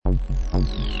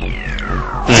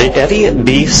The Eddie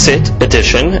B. Sit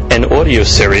edition and audio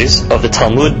series of the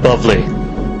Talmud Bavli.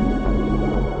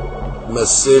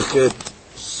 Masechet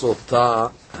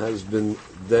Sotah has been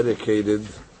dedicated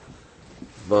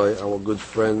by our good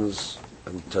friends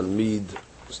and Talmid,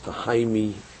 Mr.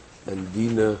 Jaime and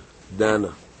Dina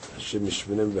Dana, Hashem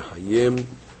Yishmenem V'Hayim,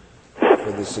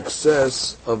 for the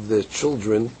success of their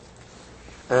children,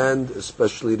 and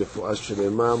especially the Fu'as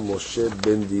Shelema Moshe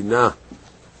ben Dina,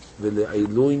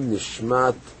 V'le'ilui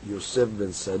Nishmat Yosef ben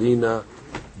Sarina,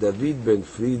 David ben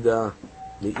Frida,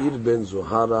 Meir ben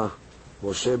Zohara,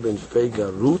 Moshe ben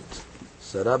Feiga Ruth,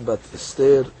 Sarah bat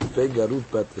Esther, Feiga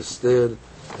Ruth bat Esther,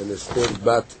 and Esther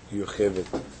bat Yochevet.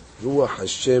 Ruach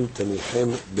Hashem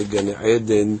tanichem began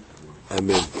Eden.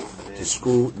 Amen.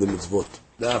 Tisku the mitzvot.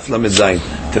 Daf Lamed Zayin.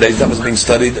 Today's daf is being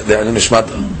studied. The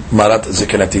Nishmat Marat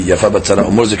Zekanati, Yafa bat Sarah,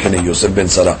 Umur Zekani, Yosef ben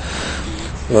Sarah.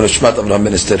 Nishmat Avraham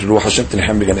ben Esther, Ruach Hashem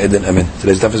tanichem began Eden. Amen.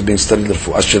 Today's daf is being studied. The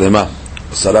Fu'as Shelema.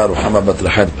 Sarah Ruhama bat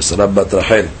Rachel, Sarah bat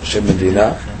Rachel, Moshe ben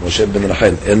Dina, Moshe ben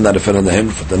Rachel. Enna referan lahem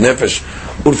for the nefesh,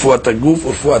 urfuat aguf,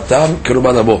 urfuat tam,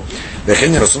 keruban abo.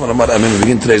 V'chein Rasul Amar Amen. We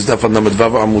begin today's daf on Lamed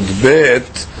Vav Amud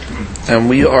Bet, and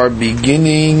we are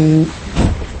beginning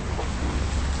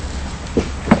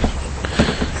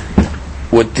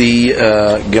with the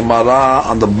Gemara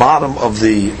on the bottom of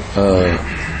the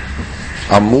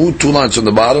Amud, 2 lines on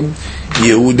the bottom.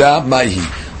 Yehuda Mahi.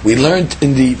 We learned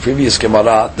in the previous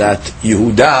Gemara that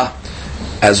Yehuda,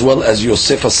 as well as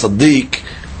Yosef as-Sadiq,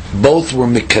 both were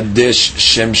Mekadesh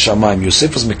Shem Shamayim.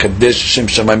 Yosef was Mekadesh Shem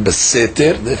Shamayim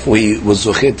Beseter, therefore he was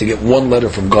Zocher to get one letter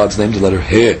from God's name, the letter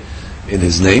He in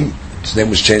his name. His name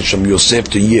was changed from Yosef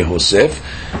to Yehosef,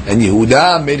 and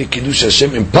Yehuda made a Kiddush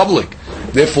Hashem in public.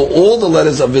 Therefore, all the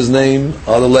letters of his name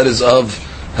are the letters of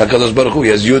HaKadosh Baruch Hu. He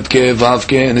has Yud Ke, Vav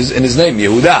Ke in his name,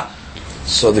 Yehuda.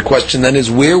 So the question then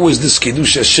is, where was this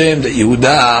Kiddush Hashem that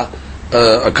Yehuda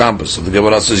accomplished? So the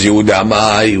Gemara says, Yehuda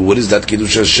Mai. What is that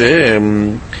Kiddush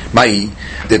Hashem? Mai.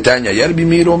 Detanya Yarbi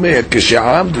Mir Omer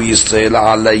Keshe'amdu Yisrael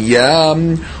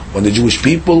Alayam. When the Jewish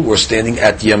people were standing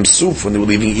at Yam Suf, when they were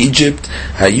leaving Egypt,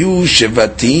 Hayu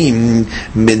Shevatim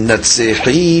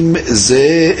Minatzehim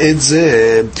Ze et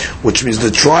Ze, which means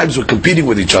the tribes were competing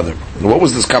with each other. And what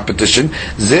was this competition?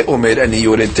 Ze Omer Ani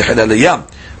Yored Tehel Alayam.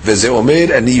 Veze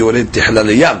Omer Ani Yored Tehel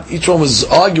Alayam. Each one was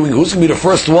arguing who's going to be the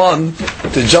first one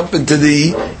to jump into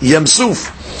the Yam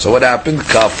Suf. So what happened?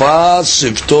 Kafa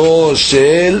Shivto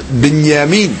Shel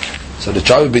Binyamin. So the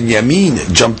tribe of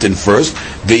Binyamin jumped in first.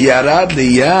 V'yarad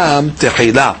liyam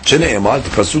tehila. Shneimar, the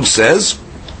pasuk says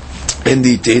in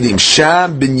the Tehillim,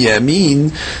 Sham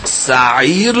Binyamin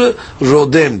Sa'ir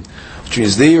Rodem, which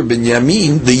means there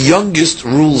Binyamin, the youngest,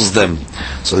 rules them.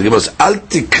 So the Gemara says, Al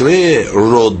tikre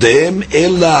Rodem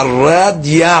ela rad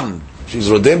yam. Which means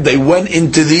Rodem, they went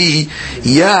into the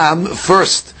Yam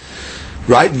first.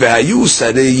 Right, Vayu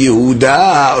Sarei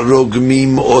Yehuda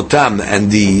Rogmim Otam, and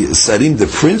the Sarim, the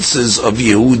princes of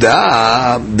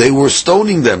Yehuda, they were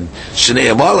stoning them.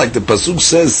 Shneimar, like the pasuk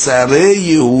says, Sarei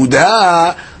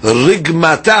Yehuda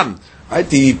Rigmatam. Right,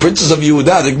 the princes of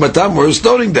Yehuda Rigmatam were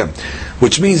stoning them,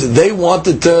 which means they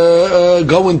wanted to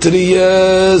go into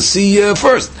the sea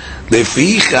first.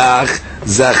 Lefichach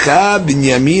Zacha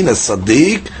Binyamin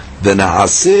as-Sadiq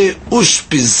v'Naaseh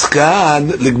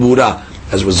Ushpizchan Ligmura.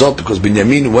 As a result, because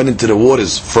Binyamin went into the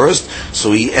waters first,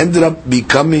 so he ended up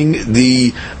becoming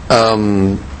the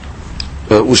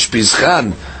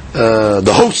Ushpizchan,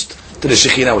 the host to the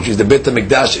Shekhinah, which means the Beit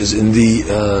HaMikdash is in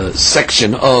the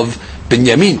section of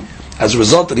Binyamin. As a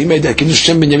result, that he made that Kiddush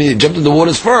Hashem Binyamin, he jumped in the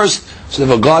waters first, so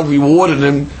therefore God rewarded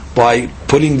him by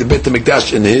putting the Beit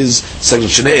HaMikdash in his section.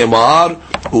 Shnei Emar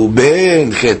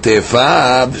Uben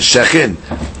Chetefav Shachen.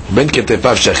 Ben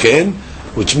Chetefav Shachen,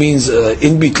 which means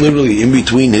literally in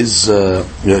between his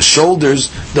shoulders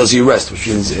does he rest, which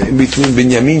means in between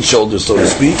Binyamin's shoulders, so to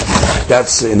speak.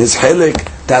 That's in his helik.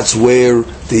 That's where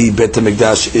the Beit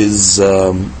HaMikdash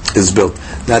is built.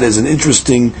 That is an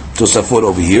interesting Tosafot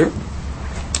over here.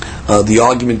 The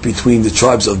argument between the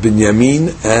tribes of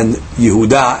Binyamin and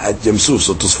Yehuda at Yamsuf.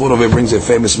 So Tosafot over here brings a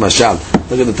famous mashal.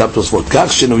 Look at the top Tosafot. Kach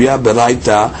shenuya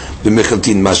beraita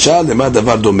b'mechaltin. Mashal lema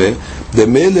davar domeh. The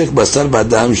melech basar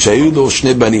b'adam shayu lo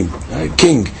shnei banim.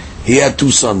 King, he had 2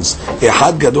 sons.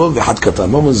 Ehad gadol v'ehad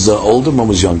katan. One was older, one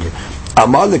was younger.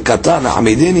 Amar lekatan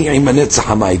amideni im netzach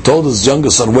hama. He told his younger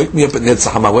son, wake me up at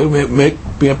netzach hama. Wake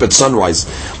me up at sunrise.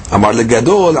 Amar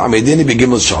legadol amideni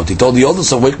begimel shot. He told the older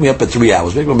son, wake me up at 3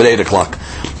 hours. Wake me up at 8 o'clock.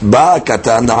 Ba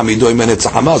katan amido im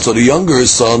netzach hama. So the younger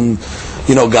son,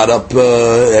 got up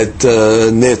at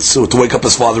Netz to wake up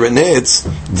his father at Netz.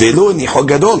 Velo niho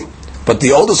gadol. But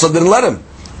the older son didn't let him.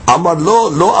 Amar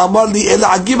lo amar li ela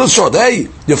agib short. Hey,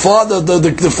 your father,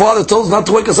 the father told us not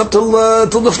to wake us up till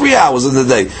the 3 hours in the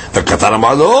day. The katan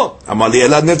amar lo amar li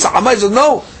ela nitz hamay. He said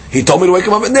no. He told me to wake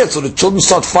him up at nitz. So the children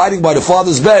start fighting by the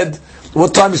father's bed.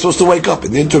 What time is supposed to wake up?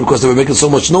 In the interim, because they were making so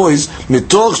much noise.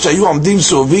 Mitoch shayu amdim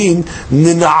sovin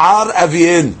nina'ar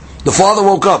avien. The father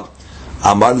woke up.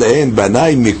 אמר להם,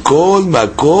 בניי, מכל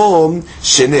מקום,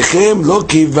 שניכם לא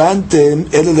כיוונתם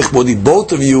אלא לכבודי.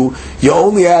 Both of you, you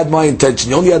only had my intention,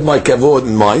 you only had my כבוד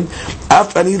in mind,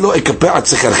 אף אני לא אכפר על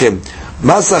שכרכם.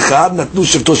 מה שכר? נתנו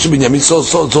שבטו של בנימין.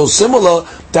 So similar,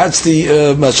 that's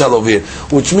the mashal over here.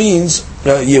 Which means,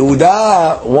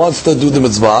 Yehuda wants to do the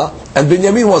mitzvah, and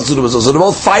Binyamin wants to do the mitzvah. So they're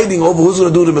both fighting over who's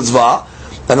going to do the mitzvah.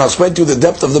 And I'll explain to you the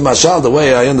depth of the mashal, the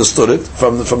way I understood it,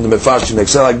 from the Mefarshim. They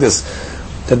say like this,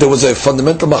 that there was a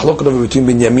fundamental machloket between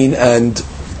Binyamin and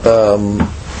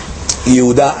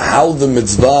Yehuda, how the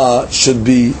mitzvah should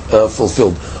be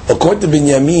fulfilled. According to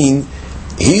Binyamin,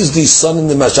 he's the son in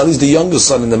the mashal, he's the youngest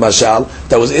son in the mashal,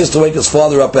 that was asked to wake his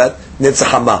father up at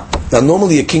Netzahama. Now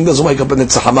normally a king doesn't wake up at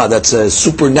Netzahama, that's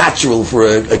supernatural for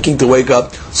a king to wake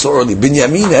up so early.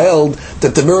 Binyamin held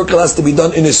that the miracle has to be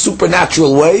done in a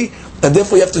supernatural way, and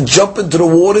therefore you have to jump into the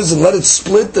waters and let it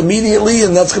split immediately,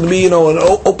 and that's going to be, an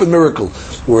open miracle.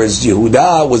 Whereas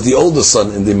Yehuda was the older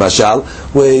son in the mashal,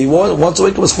 where he wants to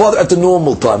wake up his father at the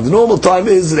normal time. The normal time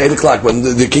is at 8 o'clock when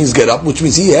the kings get up, which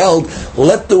means he held,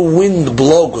 let the wind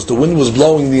blow, because the wind was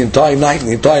blowing the entire night and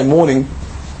the entire morning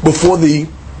before the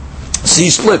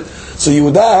sea split. So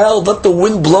Yehuda held, let the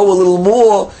wind blow a little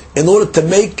more in order to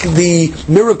make the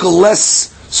miracle less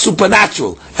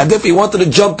supernatural, and if he wanted to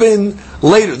jump in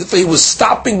later, if he was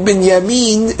stopping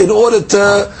Binyamin in order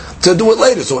to do it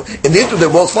later. So in the interim, they're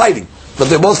both fighting, but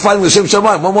they're both fighting with Shem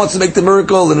Shamayim. One wants to make the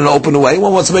miracle in an open way,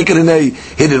 one wants to make it in a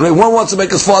hidden way, one wants to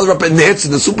make his father up in the hits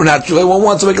in the supernatural way, one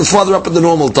wants to make his father up at the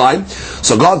normal time.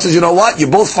 So God says, you know what,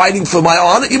 you're both fighting for my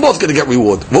honor, you're both going to get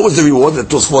reward. What was the reward that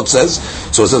Tosfot says?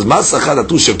 So it says,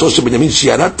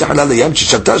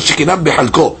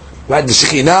 right, the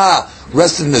Shekhinah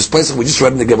rested in this place, and we just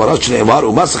read in the Gemara, and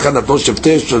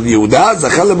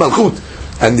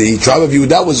the tribe of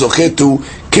Yehuda was zocheh to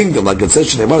kingdom, like it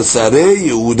says, Sarei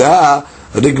Yehuda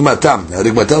Rigmatam.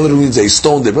 Rigmatam literally means they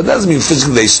stoned it, but that doesn't mean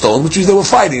physically they stoned, which means they were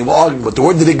fighting, they were arguing. But the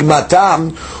word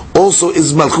Rigmatam also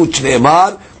is Malchut,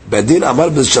 Shneimar, Badin Amar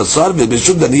B'Shasar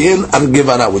V'B'Shub Daniel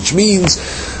Argivana, which means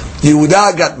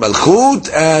Yehuda got Malchut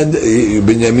and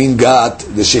Binyamin got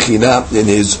the Shekhinah in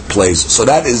his place. So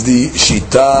that is the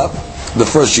Shita, the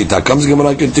first Shita. Comes Gemara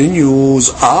and continues,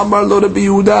 Amar lo Rabbi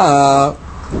Yehuda.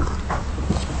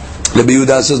 Rabbi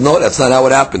Yehuda says, no, that's not how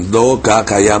it happened. Lo ka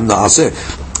kayam na'aseh.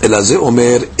 Ela ze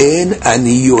omer, en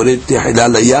ani yored tehila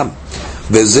layam.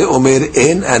 Veze omer,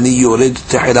 en ani yored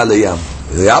tehila layam.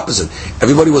 The opposite.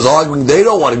 Everybody was arguing, they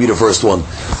don't want to be the first one.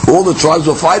 All the tribes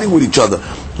were fighting with each other.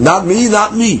 Not me,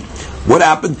 not me. What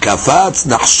happened? Kafatz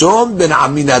Nachshon ben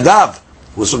Aminadav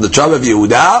was from the tribe of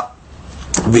Yehuda.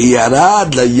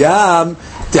 V'yarad layam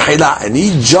tehila, and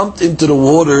he jumped into the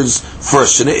waters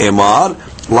first. Shne'emar,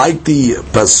 like the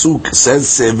pasuk says,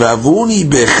 Sevavuni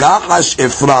bechachash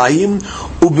Ephraim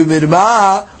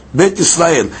u'b'mirma bet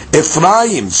Yisrael.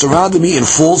 Ephraim surrounded me in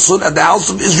falsehood, and the house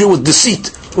of Israel with deceit,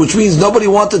 which means nobody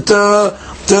wanted to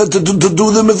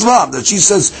do the mitzvah. That she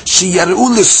says, Shiyaru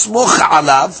l'smoch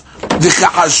alav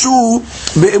v'chachashu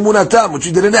be'emunatam, which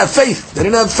they didn't have faith. They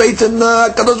didn't have faith in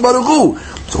Kadosh Baruch Hu.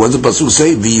 So what does the pasuk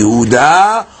say?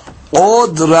 V'Yehuda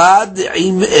od rad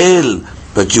im el.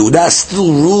 But Yehuda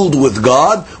still ruled with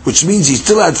God, which means he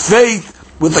still had faith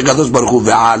with the Kadosh Baruch Hu.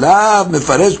 Ve'alav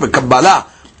mefaresh be'kabbalah.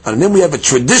 And then we have a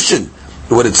tradition.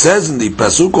 What it says in the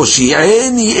pasuk,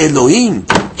 Shi'eni Elohim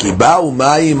ki ba'u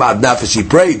mayim ad nafesh. He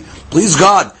prayed, please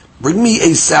God, bring me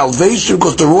a salvation,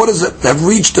 because the waters have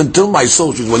reached until my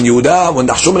soul. When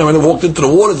Nachshon walked into the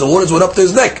waters went up to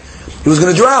his neck. He was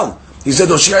going to drown. He said,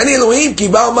 Shi'eni Elohim ki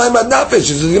ba'u mayim ad nafesh.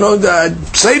 He said,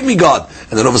 save me, God.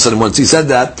 And then all of a sudden, once he said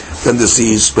that, then the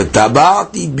sea is, I've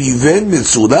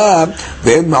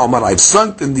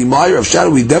sunk in the mire of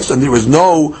shadowy depths, and there is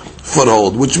no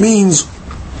foothold. Which means,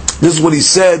 this is what he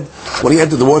said when he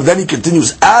entered the water. Then he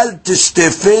continues, Al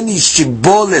tishtefeni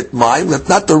shibolet maim, let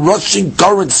not the rushing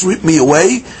current sweep me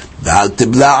away. Al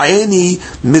tibla'eni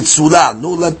mitzula,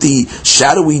 no, let the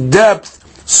shadowy depth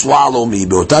swallow me.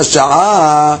 Be'ota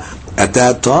sha'a, at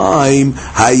that time,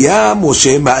 Hayam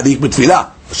Moshe ma'arik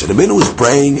mitfilah. Moshe Rabbeinu was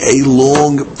praying a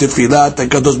long tefillah to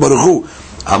Kadosh Baruch Hu.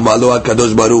 Amalo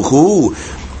HaKadosh Baruch Hu,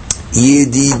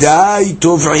 Yedidai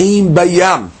tov'im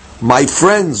bayam. My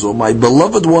friends, or my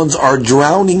beloved ones, are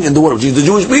drowning in the water. Which is the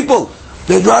Jewish people.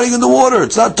 They're drowning in the water.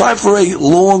 It's not time for a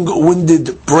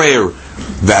long-winded prayer.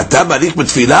 V'ata marik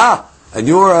mitfilah. and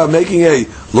you're making a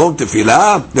long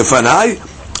tefillah, lefanai.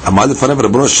 Amar lefanav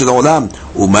Rabbeinu shel olam,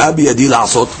 u'ma biyadi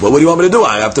la'asot. What do you want me to do?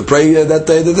 I have to pray that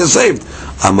they're saved.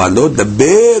 Amar lo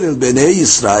daber el bnei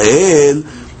Yisrael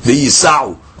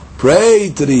v'yisau.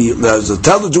 Pray to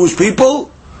tell the Jewish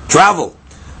people, travel.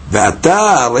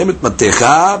 Ve'ata remet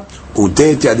matecha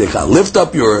u'teit yadecha. Lift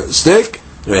up your stick,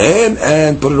 your hand,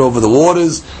 and put it over the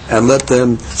waters, and let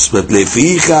them split.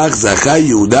 Lefichach zachai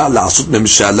Yehuda la'asut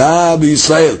memshala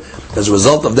b'Yisrael. As a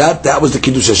result of that, that was the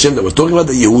Kiddush Hashem that we're talking about.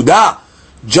 That Yehuda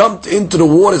jumped into the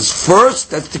waters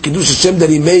first. That's the Kiddush Hashem that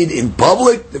he made in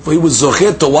public. Therefore, he was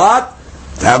zocher to what?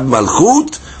 To have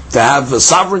malchut, to have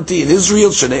sovereignty in Israel.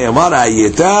 Shneimar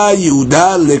ayeta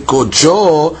Yehuda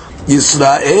lekodsho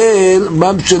Yisrael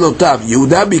mamshelotav.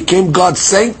 Yehuda became God's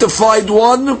sanctified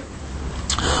one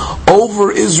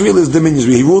over Israel, his dominions.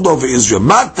 He ruled over Israel.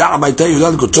 Why did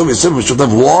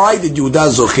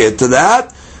Yehuda zocher to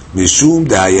that? Mishum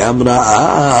da'ayam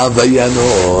ra'a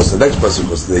vayanos. The next person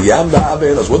was the yam ra'a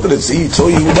vayanos. What did it see? It saw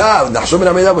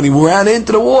Yehuda. When he ran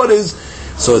into the waters,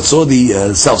 so it saw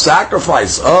the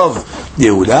self-sacrifice of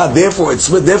Yehuda.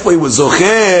 Therefore he was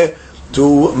zocher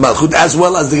to malchut, as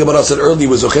well as the Gemara said earlier, he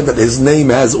was zocher that his name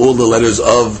has all the letters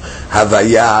of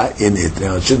Havaya in it.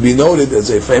 Now it should be noted as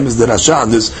a famous derasha on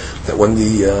this, that when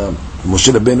the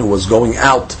Moshe Rabbeinu was going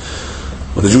out,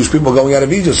 when the Jewish people were going out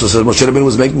of Egypt, so Moshe Rabbeinu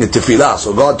was making a tefillah.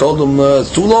 So God told him,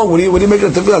 it's too long, when are you making a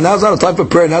tefillah? Now's not a time for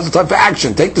prayer, now's the time for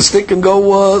action. Take the stick and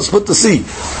go split the sea.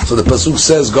 So the pasuk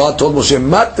says, God told Moshe,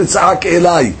 Mat titzak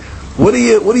elai. What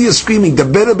are you screaming?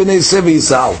 Daber b'nei sevi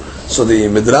yisau. So the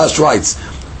Midrash writes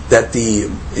that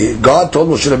God told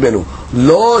Moshe Rabbeinu,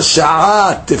 Lo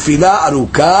sha'at tefillah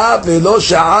aruka ve'lo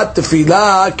sha'at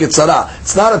tefillah ketzara.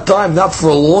 It's not a time, not for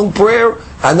a long prayer,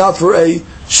 and not for a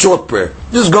short prayer.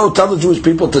 Just go tell the Jewish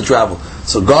people to travel.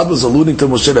 So God was alluding to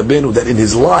Moshe Rabbeinu that in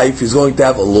his life he's going to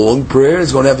have a long prayer,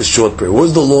 he's going to have a short prayer. What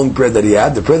was the long prayer that he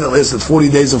had? The prayer that lasted 40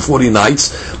 days and 40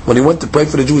 nights, when he went to pray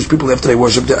for the Jewish people after they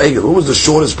worshipped the Egel. What was the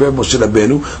shortest prayer of Moshe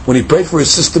Rabbeinu? When he prayed for his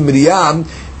sister Miriam,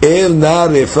 El na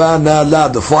refa na la,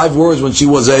 the 5 words when she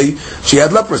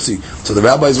had leprosy. So the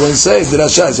rabbis went and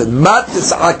said, Mat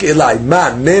titzak elai,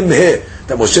 man, mem he.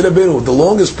 That Moshe Rabbeinu, the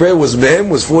longest prayer was mem,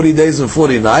 was 40 days and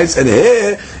 40 nights, and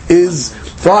he is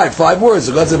 5 words.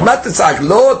 So God said, Mat titzak,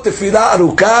 lo tefillah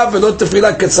aruka ve'lo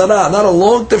tefillah ketzara. Not a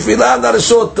long tefillah, not a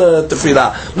short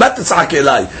tefillah. Mat titzak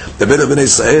elai. The bit of Bnei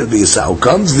Yisrael, the Yisau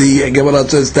comes, the Gemara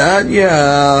says that,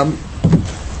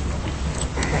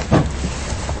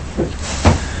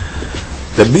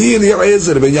 Rabbi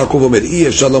Eliezer ben Yaakov Omer,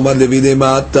 אפשר לומר לוי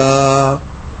למטה.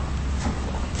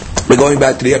 We're going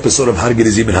back to the episode of Har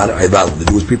Gerizim and Har Eval. The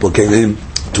Jewish people came in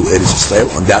to Eretz Yisrael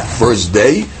on that first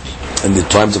day, in the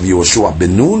times of Yehoshua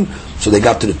ben Nun. So they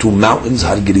got to the 2 mountains,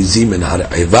 Har Gerizim and Har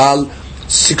Eval.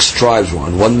 6 tribes were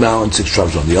on one mountain, 6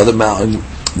 tribes were on the other mountain.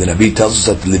 The Nabi tells us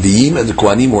that the Leviim and the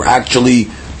Kohanim were actually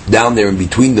down there in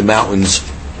between the mountains,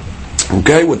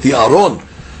 okay, with the Aron.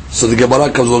 So the Gemara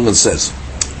comes along and says,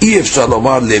 you can't say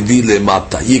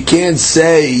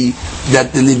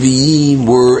that the Leviim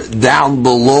were down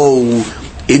below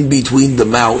in between the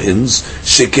mountains,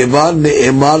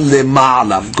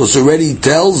 because already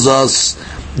tells us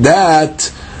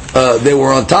that they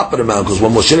were on top of the mountain. Because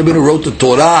when Moshe Rabbeinu wrote the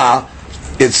Torah,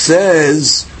 it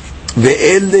says,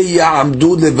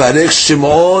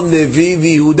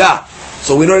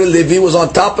 so we know that Levi was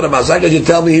on top of the mountain. How could you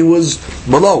tell me he was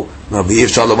below? But you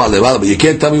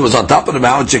can't tell me he was on top of the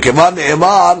mountain, because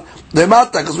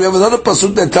we have another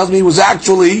pasuk that tells me he was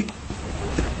actually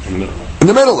in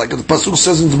the middle, like the pasuk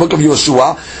says in the book of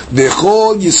Yoshua,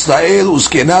 V'chol Yisrael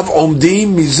uskenav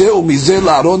omdim mizeh umizeh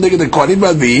la'aron neged ha'kohanim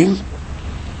v'leviim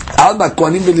al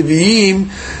ha'kohanim v'leviim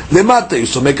lemata.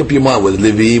 So make up your mind whether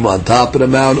Leviim on top of the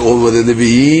mountain or whether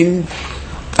Leviim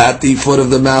at the foot of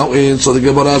the mountain. So the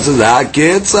Gemara says, how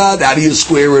do you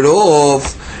square it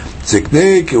off? The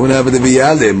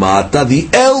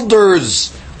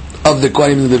elders of the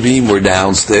Kohanim and the Leviim were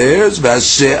downstairs.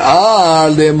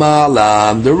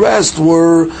 The rest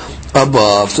were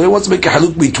above. So he wants to make a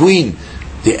haluk between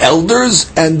the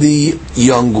elders and the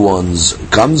young ones.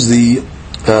 Comes the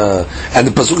and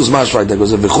the pasuk is mash right there.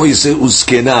 Goes v'cho yiseh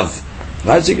uskenav.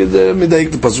 Right, so you can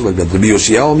medayik the pasuk like that. Rabbi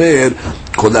Yoshia Omer,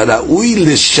 kol ha'ra'ui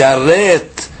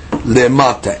l'sharet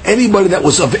lemata. Anybody that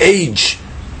was of age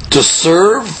to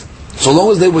serve, so long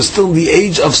as they were still in the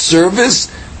age of service,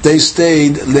 they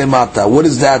stayed lemata. What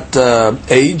is that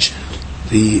age?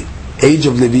 The age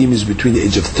of Leviim is between the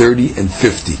age of 30 and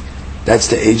 50. That's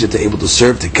the age that they're able to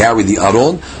serve, to carry the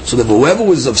Aron. So that whoever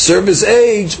was of service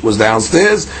age was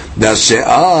downstairs. That's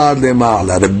she'ar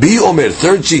lemala. Rabbi Omer,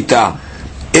 third shita.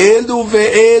 Elu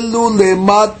ve'elu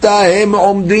lemata hem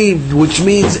omdim, which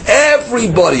means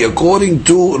everybody, according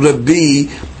to Rabbi,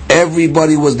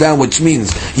 everybody was down, which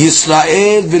means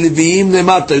Yisrael v'leviim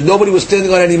lemata. Nobody was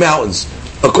standing on any mountains.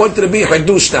 According to Rabbi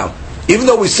Hadush now. Even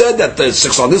though we said that there's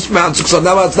 6 on this mountain, 6 on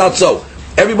that mountain, it's not so.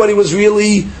 Everybody was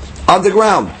really on the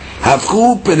ground.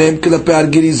 Hafchu penem k'lapei har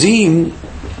gerizim.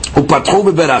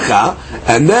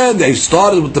 And then they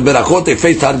started with the berachot. They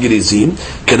faced Har Gerizim.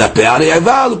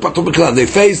 They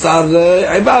faced Har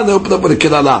Eval. They opened up with the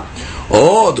Kirala.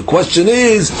 Oh, the question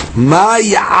is, Ma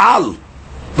Ya'al.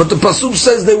 But the pasuk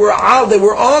says they were al. They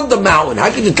were on the mountain.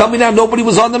 How can you tell me now nobody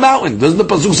was on the mountain? Doesn't the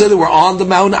pasuk say they were on the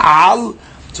mountain al?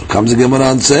 So comes the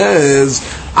Gemara and says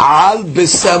al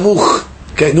besamuch.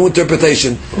 Okay, new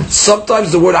interpretation.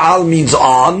 Sometimes the word al means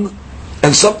on.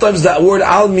 And sometimes that word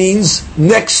al means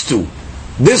next to.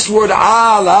 This word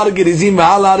al,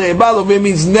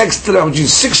 means next to them, which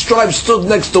is 6 tribes stood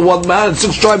next to one man, and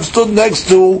 6 tribes stood next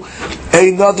to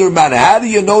another man. How do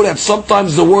you know that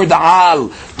sometimes the word al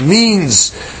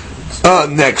means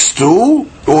next to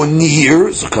or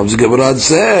near? So comes the Gemara and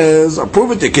says, I'll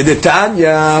prove it.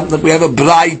 Kedetanya, we have a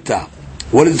braita.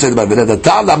 What does it say about it?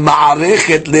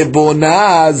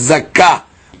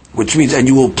 Which means, and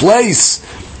you will place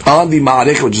on the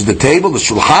ma'arech, which is the table, the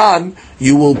shulchan,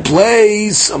 you will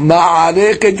place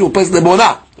ma'arech, you will place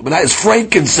lebona. Lebona is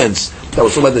frankincense. That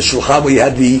was about the shulchan where you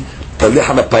had the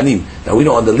lechem panim. Now we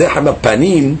know on the lechem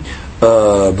panim,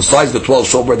 besides the 12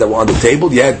 showbread that were on the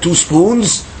table, you had 2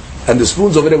 spoons, and the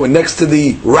spoons over there were next to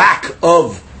the rack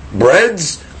of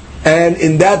breads, and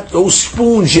in those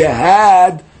spoons you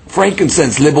had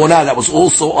frankincense, lebona, that was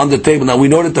also on the table. Now we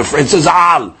know that it says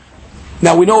al.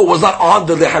 Now we know it was not on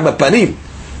the lechem panim.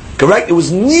 Correct? It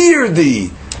was near the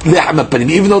lechem panim,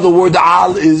 even though the word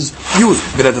al is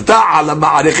used. You didn't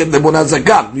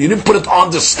put it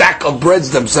on the stack of breads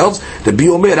themselves. The bi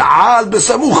omer al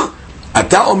besamuch.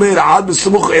 Ata omer al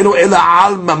besamuch eno ela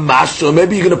al mamash. So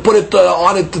maybe you're going to put it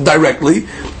on it directly.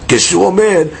 Keshu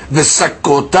omer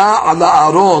v'sakota ala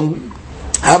aron.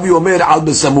 Have you omer al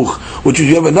besamuch? Which is,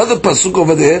 you have another pasuk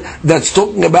over there that's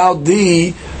talking about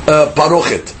the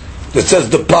parochet. That says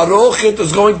the parochet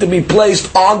is going to be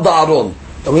placed on the aron.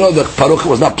 And we know the parochet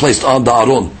was not placed on the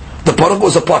aron. The parochet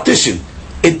was a partition.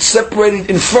 It separated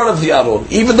in front of the aron.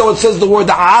 Even though it says the word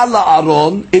ala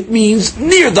aron, it means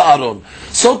near the aron.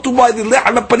 So too by the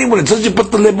lechem panim, when it says you put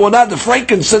the lebona, the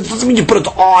frankincense, doesn't mean you put it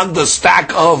on the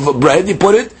stack of bread. You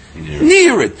put it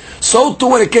near it. So too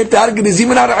when it came to Har Gerizim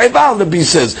and Har Eval, the Nabi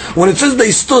says, when it says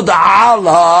they stood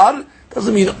al,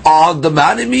 doesn't mean on the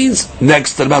mountain, it means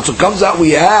next to the mountain. So it comes out we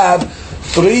have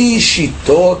 3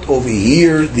 shitot over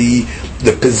here, the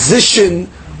position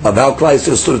of how Klal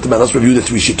Yisrael stood at the mountain. Let's review the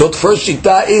 3 shitot. First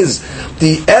shita is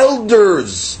the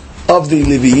elders of the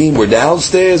Leviim were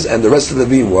downstairs and the rest of the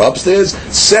Leviim were upstairs.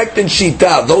 Second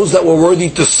shita, those that were worthy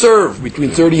to serve, between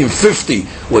 30 and 50,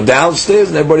 were downstairs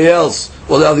and everybody else,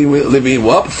 well, the other Leviim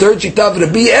were up. Third shita, for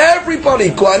to be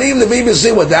everybody, Kohanim, Leviim,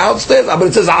 Yisrael were downstairs, but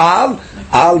it says al.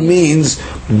 Al means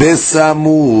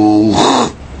besamuch.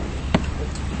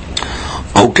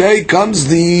 Okay, comes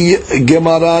the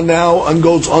Gemara now and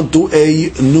goes on to a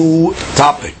new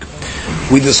topic.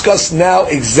 We discuss now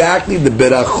exactly the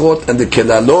berachot and the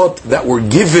kelalot that were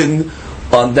given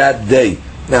on that day.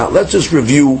 Now, let's just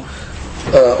review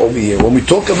over here. When we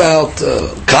talk about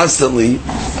constantly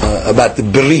about the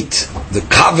berit, the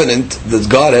covenant that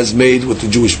God has made with the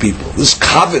Jewish people. This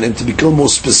covenant, to become more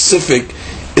specific,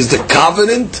 is the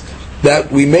covenant that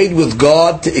we made with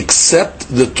God to accept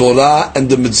the Torah and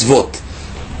the mitzvot.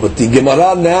 What the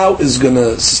Gemara now is going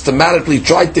to systematically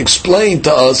try to explain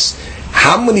to us,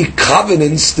 how many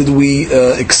covenants did we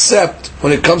accept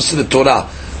when it comes to the Torah?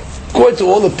 According to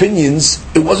all opinions,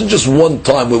 it wasn't just one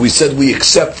time where we said we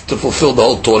accept to fulfill the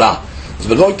whole Torah. As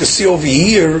we're going to see over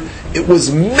here, it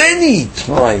was many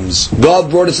times God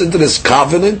brought us into this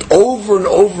covenant over and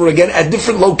over again at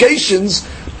different locations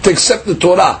to accept the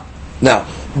Torah. Now,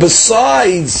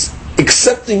 besides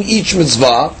accepting each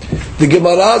mitzvah, the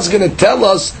Gemara is going to tell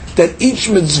us that each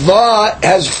mitzvah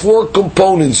has 4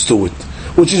 components to it,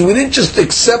 which is we didn't just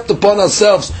accept upon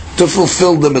ourselves to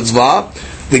fulfill the mitzvah.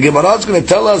 The Gemara is going to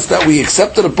tell us that we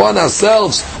accepted upon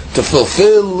ourselves to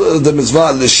fulfill the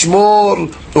mitzvah, lishmor,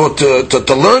 or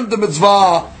to learn the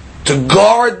mitzvah, to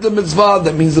guard the mitzvah.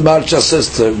 That means the Maharsha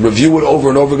says to review it over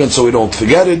and over again so we don't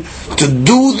forget it, to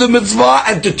do the mitzvah,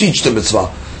 and to teach the mitzvah.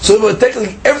 So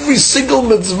technically every single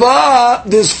mitzvah,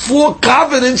 there's 4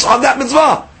 covenants on that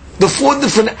mitzvah. The 4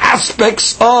 different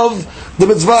aspects of the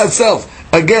mitzvah itself.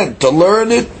 Again, to learn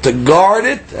it, to guard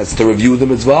it, that's to review the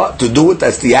mitzvah, to do it,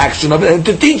 that's the action of it, and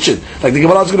to teach it, like the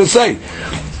Gemara is going to say.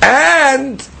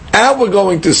 And And we're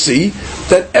going to see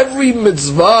that every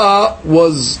mitzvah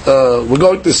was, we're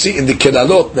going to see in the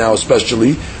Kelalot now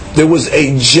especially, there was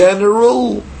a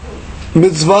general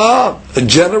mitzvah, a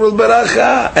general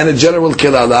beracha, and a general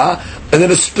kelala, and then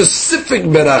a specific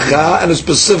beracha and a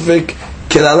specific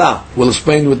kelala. We'll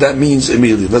explain what that means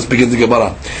immediately. Let's begin the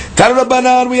Gemara.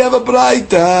 Tarabanan, we have a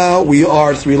braita. We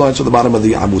are 3 lines to the bottom of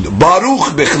the Amud.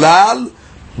 Baruch bichlal,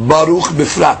 Baruch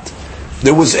bifrat.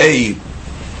 There was a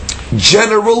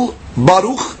general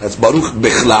Baruch, that's Baruch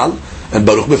bichlal, and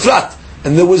Baruch bifrat.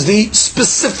 And there was the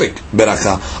specific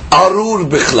beracha. Arur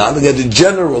bichlal, and you had the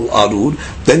general arur,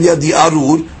 then you had the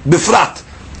arur bifrat.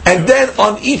 And then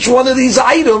on each one of these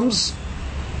items,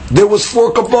 there was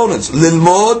 4 components.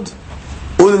 Lilmod,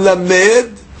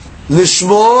 Ulamed,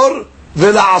 Lishmor,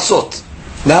 Vela'asot.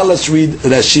 Now let's read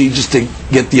Rashi just to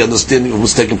get the understanding of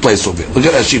what's taking place over here. Look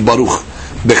at Rashi, Baruch,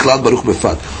 Bichlal, Baruch,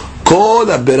 Bifrat. Kol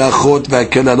ha-berachot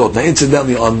va-kelalot. Now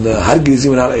incidentally, on Har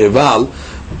Gerizim and Har Eval,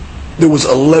 there was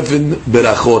 11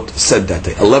 berachot said that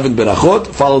day. 11 berachot,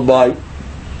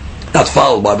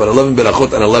 but 11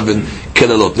 berachot and 11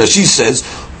 kelalot. Rashi says,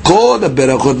 Kol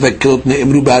ha-berachot va-kelalot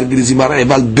ne'emru b'Har Gerizim Har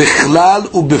Eval bichlal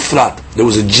u'bifrat. There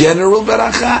was a general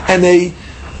beracha and a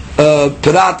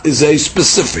prat is a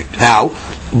specific. How?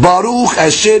 Baruch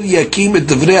asher yakim et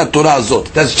divrei Torah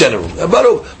azot. That's general.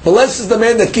 Baruch, blessed is the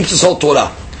man that keeps his whole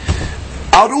Torah.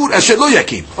 Arur asher lo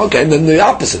yakim. Okay, and then the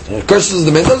opposite. Cursed is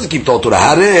the man that doesn't keep the whole Torah.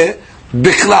 Hare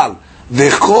bichlal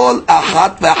v'chol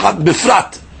achat v'achat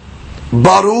bifrat.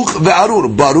 Baruch ve'arur.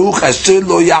 Baruch asher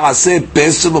lo ya'aseh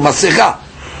pesel u'masecha.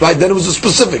 Right, then it was a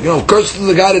specific. Cursed is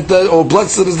the guy that, or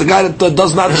blessed is the guy that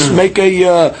does not make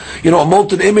a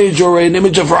molten image or an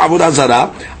image of Avodah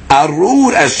Zarah.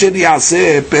 Arur asher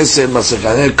yaseh pesel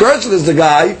masecha. And cursed is the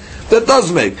guy that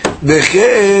does make.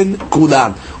 Vechen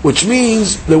kulan, which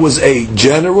means there was a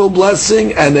general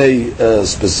blessing and a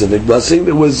specific blessing.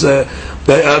 There was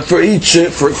for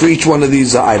each one of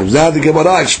these items. Now the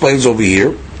Gemara explains over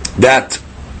here that.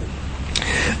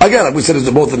 Again, like we said, it's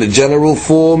both in a general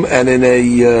form and in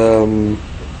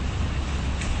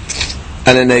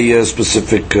a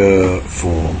specific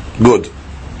form. Good.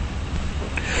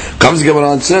 Comes the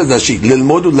Gemara and says that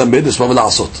lilmod u'lamed ismav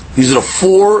la'asot. These are the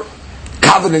 4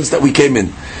 covenants that we came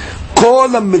in. Kol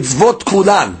mitzvot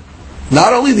kulan.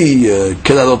 Not only the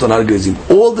kelalot and Har Gerizim,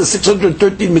 all the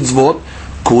 613 mitzvot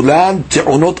kulan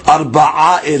te'unot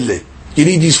arba'a ele. You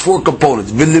need these 4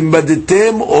 components.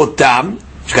 V'limbaditem otam.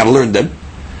 You got to learn them.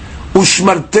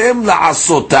 Ushmartem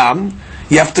la'asotam,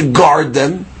 you have to guard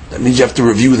them. That means you have to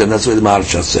review them. That's what the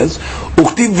Maharsha says.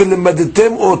 Uktiv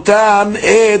v'limbaditem otam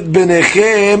et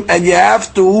benechem, and you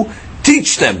have to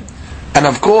teach them. And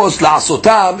of course,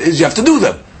 la'asotam is you have to do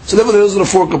them. So therefore, those are the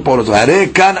 4 components. Hare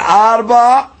kan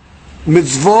arba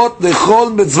mitzvot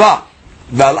lechol mitzvah,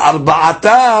 v'al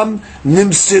arba'atam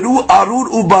nimseru arur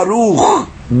u'baruch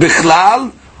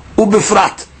bichlal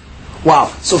u'bifrat. Wow!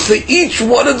 So for each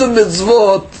one of the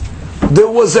mitzvot, there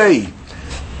was a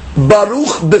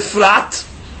Baruch Bifrat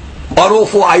on all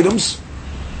 4 items,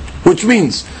 which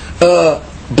means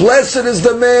blessed is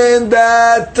the man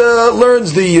that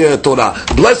learns the Torah.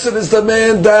 Blessed is the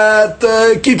man that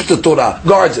keeps the Torah,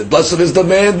 guards it. Blessed is the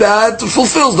man that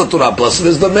fulfills the Torah. Blessed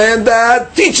is the man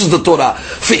that teaches the Torah.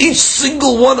 For each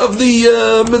single one of the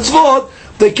mitzvot,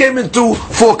 they came into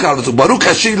 4 categories. Baruch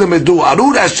Hashir lemedu,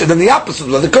 Arur Hashir, and the opposite,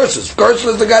 the curses. Cursed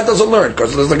is the guy that doesn't learn.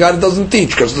 Cursed is the guy that doesn't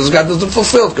teach. Cursed is the guy that doesn't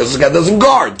fulfill. Cursed is the guy that doesn't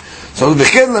guard. So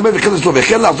v'chen lemed v'chen l'slo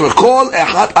v'chen l'asro kol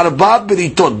echat arba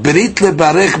beritot, berit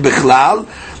lebarech bichlal,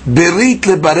 berit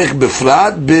lebarech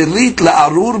befrat, berit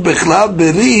le'arur bichlal,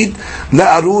 berit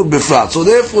le'arur befrat. So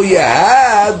therefore you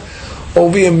had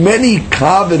over here many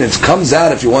covenants. Comes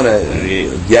out if you want to.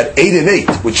 You had 8 and 8,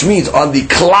 which means on the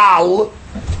klal.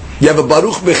 You have a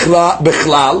Baruch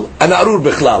Bechlal and Arur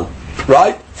Bechlal,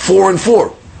 right? 4 and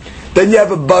 4. Then you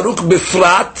have a Baruch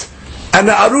Befrat and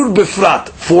a Arur Befrat,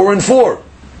 4 and 4.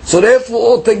 So therefore,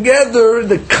 altogether,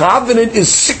 the covenant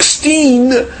is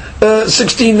 16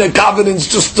 covenants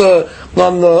just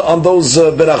on those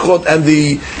berachot and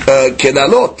the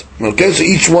kelalot. Okay, so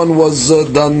each one was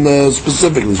done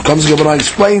specifically. So comes Gemara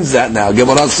explains that now.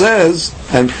 Gemara says,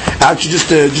 and actually just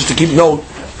to keep note,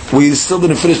 we still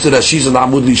didn't finish the Rashi's and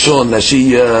Amud Lishon.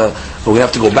 Rashi, we're going to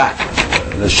have to go back.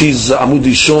 Rashi's Amud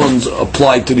Lishon's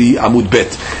applied to the Amud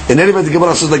Bet. In any event, the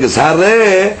Gemara says like this: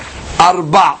 Hare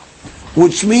Arba,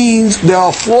 which means there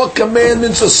are 4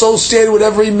 commandments associated with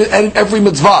every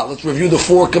mitzvah. Let's review the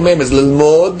 4 commandments.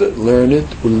 Lilmod, learn it.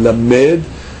 Ulamed,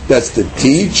 that's to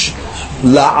teach.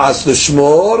 La'as, the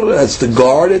shmor, that's to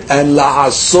guard it. And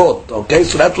la'asot. Okay,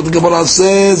 so that's what the Gemara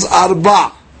says.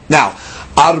 Arba. Now,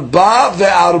 Arba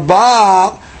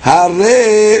ve'arba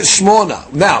Hare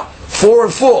Shmona. Now, 4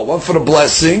 and 4. One for the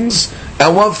blessings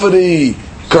and one for the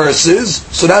curses.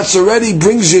 So that's already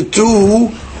brings you to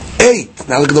 8.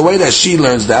 Now look at the way that she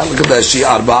learns that. Look at that she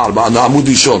Arba no Amud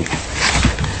Rishon.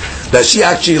 That she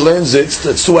actually learns it.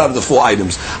 That's 2 out of the 4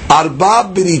 items.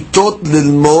 Arba biritot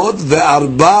lilmod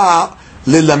ve'arba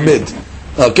lilamid.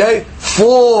 Okay,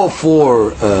 4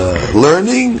 for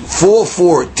learning, 4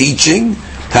 for teaching.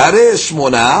 Hare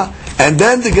Shmona, and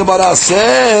then the Gemara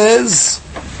says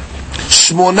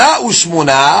Shmona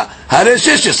u'Shmona Hare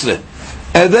Sheshesre,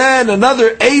 and then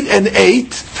another 8 and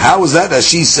 8. How is that? As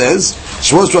she says,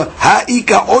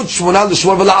 Ha'ika od Shmona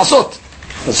l'Shmor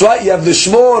v'la'asot. That's right. You have the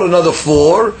Shmor another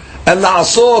 4, and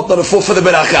la'asot another 4 for the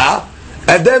Beracha,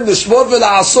 and then the Shmor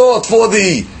v'la'asot for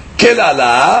the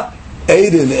Kelala.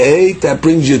 8 and 8, that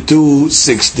brings you to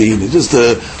 16. It's just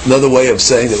another way of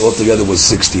saying that altogether was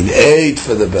 16. 8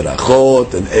 for the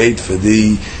berachot and 8 for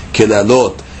the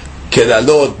kelalot.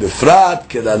 Kelalot befrat,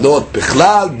 kelalot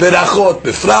bichlal, berachot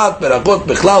befrat, berachot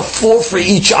bichlal, 4 for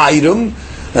each item,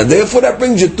 and therefore that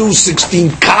brings you to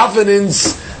 16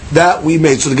 covenants that we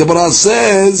made. So the Gemara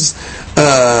says,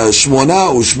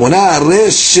 Shmona u'Shmona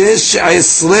resh shesh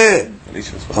esre.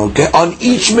 Okay, on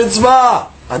each mitzvah.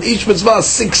 On each mitzvah,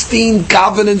 16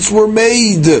 covenants were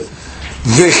made.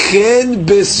 V'chen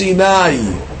b'Sinai.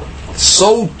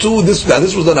 So too, this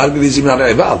was done Har Gerizim and Har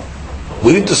Eval.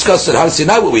 We didn't discuss at Har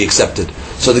Sinai what we accepted.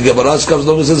 So the Gemara comes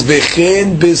along and says,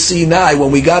 V'chen b'Sinai.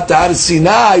 When we got to Har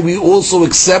Sinai, we also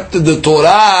accepted the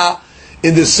Torah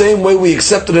in the same way we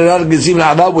accepted it at Har Gerizim and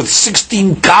Har Eval, with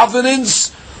 16 covenants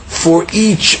for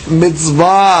each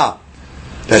mitzvah.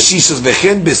 She says,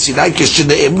 "V'chen b'Sinai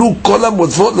keshene'emru kolam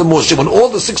vodvot leMoshe." When all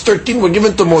the 613 were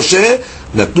given to Moshe,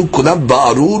 natnu kolam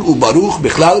ba'arur u'baruch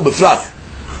bichlal u'befrat,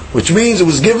 which means it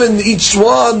was given each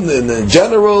one in a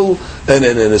general and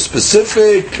in a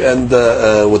specific, and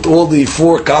with all the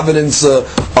 4 covenants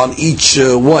on each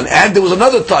one. And there was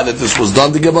another time that this was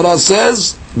done. The Gemara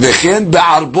says, "V'chen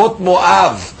be'arbot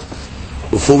Moav."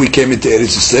 Before we came into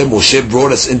Eretz Yisrael, Moshe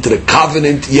brought us into the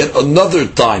covenant yet another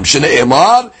time.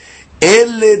 Shene'emar.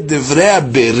 Ele devrei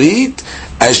berit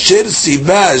asher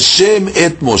siba Hashem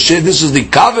et Moshe. This is the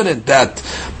covenant that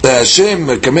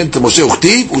Hashem commanded to Moshe.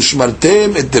 Uchtiv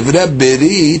ushmartem et devrei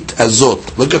berit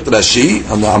azot. Look at Rashi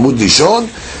on the Amud Rishon.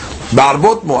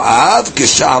 Ba'arbot Moav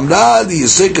כשעמלה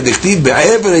לישראל כדכתיב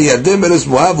בעבר הירדן ארץ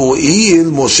מואב הועיל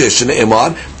משה שנאמר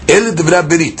אלה דברי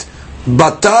הברית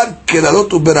בתר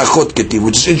קללות וברכות כתיב.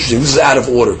 Which is interesting. This is out of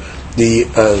order. The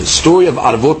story of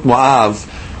Arvot Moav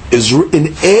is written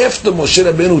after Moshe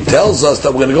Rabbeinu tells us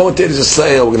that we're going to go into Eretz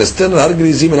Yisrael, we're going to stand in Har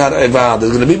Gerizim and Har Eval,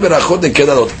 there's going to be berachot and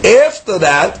kelalot. After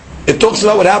that, it talks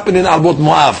about what happened in Arbot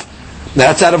Moav. Now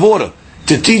that's out of order.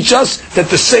 To teach us that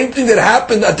the same thing that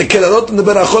happened at the kelalot and the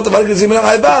berachot of Har Gerizim and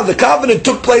Har Eval, the covenant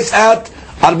took place at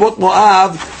Arbot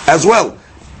Moav as well.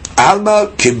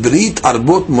 Alma kibrit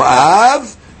Arbot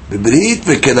Moav, bebrit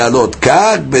vekelalot,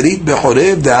 kak berit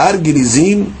bechorev de Har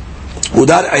Gerizim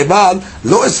ודar עיבל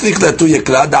לא הצליח לתו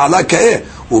יקרא דעלה כאה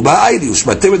ובא איילי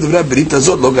ושמתם את דברי הברית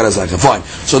הזאת לא גרזקה. Fine.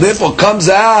 So therefore comes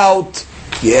out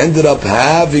you ended up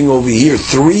having over here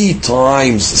 3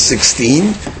 times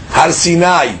 16 Har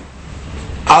Sinai,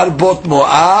 Arbot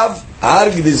Moav, Har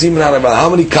Gerizim and Har Eval. How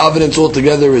many covenants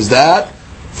altogether is that?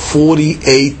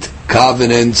 48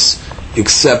 covenants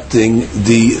accepting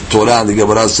the Torah. The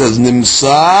Gemara says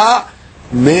Nimsa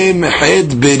memhed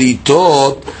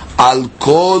beritot al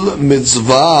kol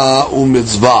mitzvah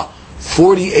u'mitzvah.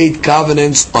 48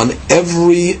 covenants on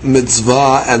every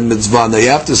mitzvah and mitzvah. Now you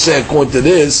have to say, according to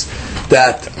this,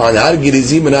 that on Har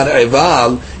Gerizim and Har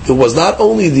Eval, it was not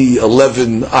only the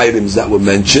 11 items that were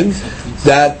mentioned,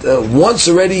 that once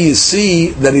already you see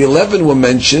that the 11 were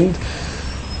mentioned,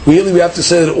 really we have to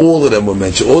say that all of them were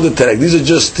mentioned, all the Torah. These are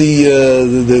just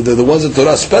the ones that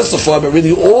Torah specified, but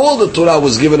really all the Torah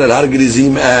was given at Har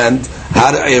Gerizim and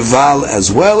Har Eval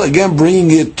as well. Again,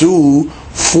 bringing it to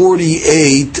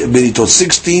 48 beritot,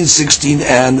 16, 16,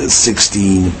 and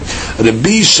 16.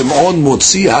 Rabbi Shimon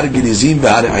motzi Har Gerizim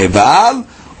v'Har Eval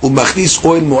u'machnis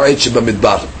oil moed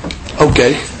shebamidbar.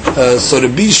 Okay, so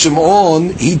Rabbi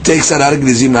Shimon, he takes out Har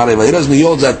Gerizim and Har Eval. He doesn't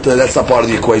hold that that's not part of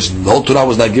the equation. The whole Torah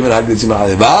was not given Har Gerizim and Har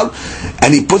Eval,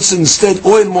 and he puts instead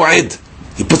oil moed.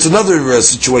 He puts another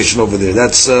situation over there.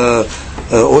 That's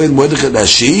oil moed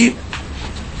Rashi.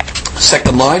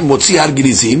 Second line, Motzi Har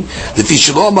Gerizim. The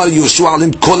Tishlo Amar Yoshua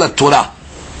Alim Kol Torah.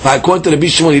 According to Rabbi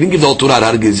Shimon, he didn't give the whole Torah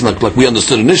Har Gerizim like we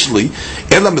understood initially.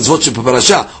 Ela mitzvot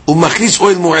sheparasha u'machlis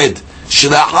oil moed. After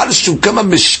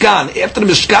the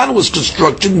Mishkan was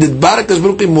constructed, Nidbarak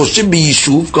Baruch Moshe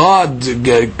b'Yishuv, God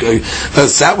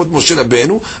sat with Moshe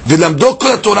Rabbeinu, v'lamdo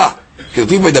kol Torah. So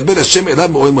according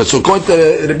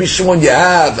to Rabbi Shimon, you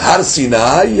have Har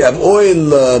Sinai, you have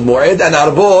Oil Moed and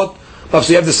Arbot. So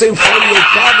you have the same 48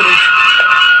 covenants.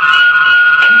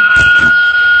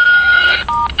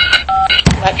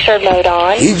 Lecture mode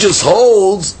on. He just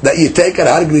holds that you take out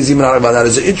Har Gerizim and Har Arbot. Now,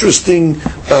 there's an interesting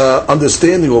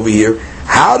understanding over here.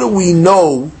 How do we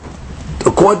know,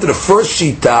 according to the first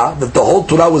Shita, that the whole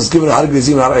Torah was given Har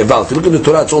Gerizim and Har Arbot? If you look at the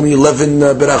Torah, it's only 11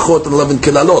 Berachot and 11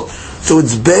 Kilalot. So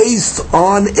it's based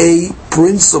on a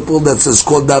principle that says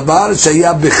called Davar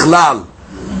Shaya Bichlal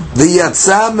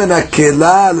V'yatsa min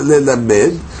HaKelal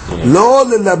Lelamed Lo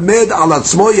Lelamed Al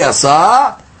Atzmo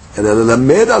Yasa Ela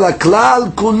Lelamed Al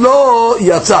HaKlal Kulo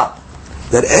Yatsa.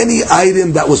 That any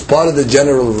item that was part of the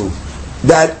general rule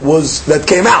that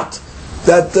came out,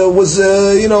 that was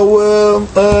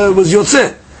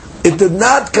Yotzeh, it did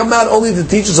not come out only to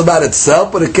teach us about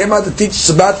itself, but it came out to teach us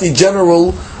about the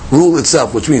general rule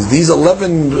itself, which means these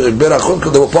 11 berachot,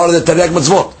 they were part of the Taryag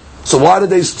Mitzvot. So why did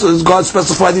God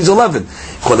specify these 11?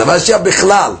 And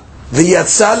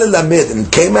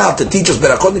it came out to teach us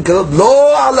berachot and kelot,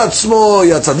 lo al atzmo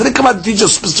yatsa. Didn't come out to teach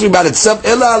us specifically about itself,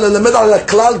 ela lelamed al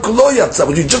klal kulo yatsa.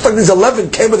 Which is just like these 11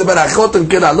 came with the berachot and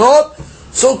kelot,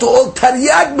 so to all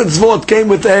Taryag Mitzvot came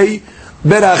with a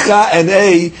beracha and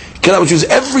a kelal, which is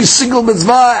every single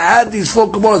mitzvah had these 4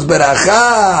 components: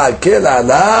 beracha,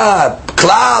 kelala,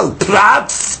 klal, prat,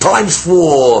 times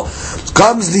 4.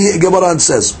 Comes the Gemara and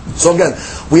says. So again,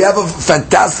 we have a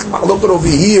fantastic machloket over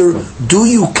here. Do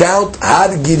you count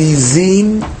Har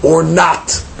Gerizim or not?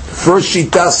 First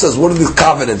Shita says, what are the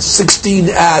covenants? 16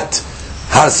 at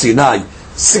Har Sinai,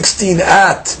 16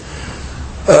 at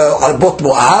Arbot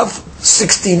Moav,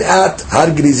 16 at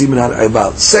Har Gerizim and Har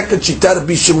Arbot. Second Shita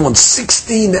Rabbi Shimon,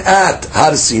 16 at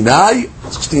Har Sinai,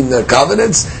 16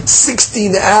 covenants,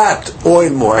 16 at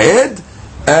Oil Moed,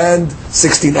 and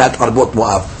 16 at Arbot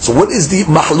Moav. So what is the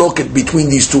mahloket between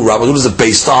these two rabbis? What is it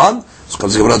based on? So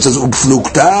comes the Gemara and says,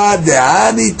 Ubflukta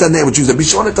de'ani taneh, which is the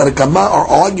Bishon and Tarakama are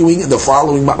arguing in the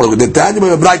following mahloket. The Tanya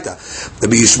Mebraita. The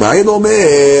Bishmael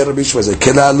Omer, Rabbi Yishmael says,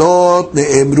 Kelalot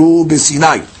ne'emru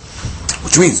b'Sinai.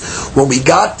 Which means, when we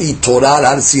got the Torah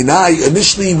Har Sinai,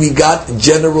 initially we got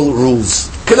general rules.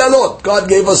 Kelalot, God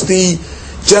gave us the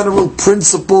general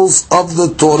principles of the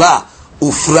Torah.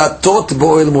 Ufratot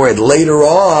b'Oil Moed. Later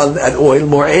on, at Oil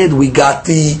Moed, we got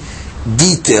the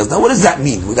details. Now, what does that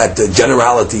mean? We got the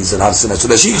generalities and Har Sinai. So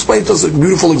Rashi explained to us a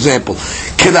beautiful example.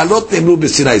 Kelalot ne'emru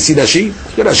b'Sinai. See Rashi?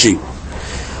 Look at Rashi.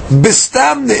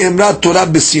 Bistam ne'emra Torah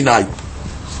b'Sinai.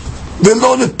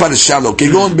 V'lo netparsha lo.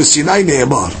 Kegon b'Sinai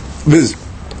ne'emar.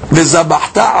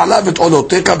 V'zabachta alav et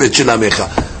olotecha v'et shilamecha.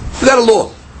 We got a law.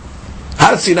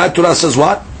 Har Sinai Torah says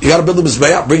what? You got to build a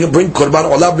mizbeach. Bring korban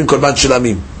olav, bring korban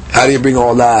shilamim. How do you bring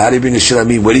olah? How do you bring a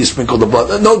shilamim? Where do you sprinkle the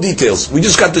blood? No details. We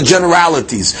just got the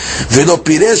generalities. V'lo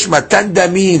piresh matan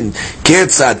damin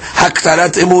ketzad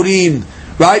haktarat emurin.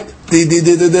 Right?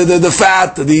 The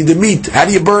fat, the meat. How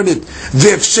do you burn it?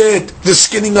 V'efshet, the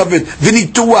skinning of it.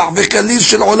 V'nituach, v'kalil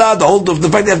shel olah, the whole of the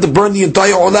fact they have to burn the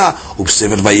entire olah.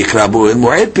 Upsever v'yikra bo'el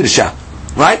moed pirsha.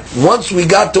 Right? Once we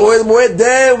got to Oil Moed,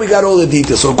 then we got all the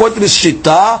details. So according to this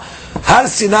Shita, Har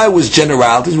Sinai was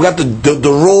generalities. We got the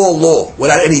raw law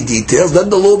without any details. Then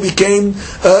the law became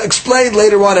explained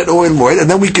later on at Oil Moed, and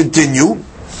then we continue.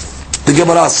 The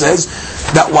Gemara says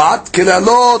that what?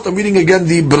 Kelalot. I'm reading again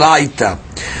the Braita.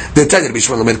 The Tanya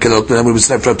Bishman Omer Kelalot Nemru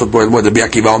b'Sinai Fratot Oil Moed. The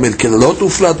Bi'akiva Omer Kelalot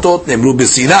Uflatot Nemru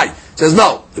b'Sinai. Says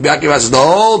no. The Bi'akiva says the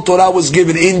whole Torah was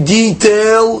given in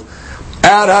detail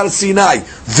at Har Sinai,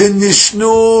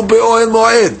 v'nishnu be'oil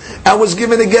moed, and was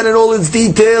given again in all its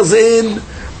details in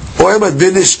oil moed.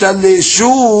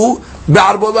 V'nishtaleshu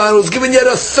be'arbot moed, was given yet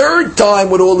a third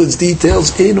time with all its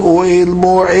details in oil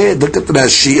moed. Look at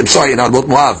Rashi. I'm sorry, in Arbot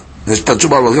Moav. Nishtachu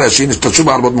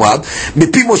be'arbot moed.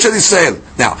 Mipi Moshe Yisrael.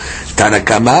 Now,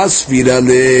 Tanakama sfira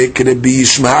le'Rebbi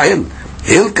Yishmael.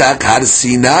 Hilkak Har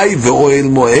Sinai ve'oil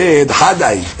moed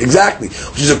hadai. Exactly.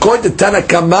 Which is according to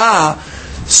Tanakama.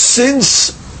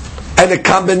 Since and a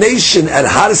combination at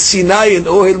Har Sinai and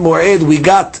Ohel Moed, we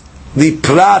got the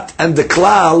Prat and the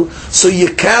Klal, so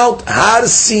you count Har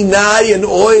Sinai and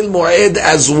Ohel Moed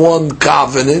as one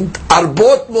covenant.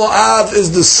 Arbot Moav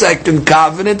is the second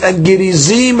covenant, and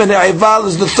Gerizim and Eival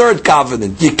is the third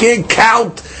covenant. You can't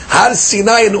count Har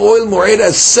Sinai and Ohel Moed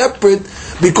as separate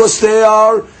because they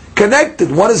are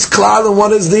connected. One is Klal and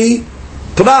one is the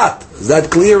Prat. Is that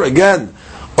clear? Again,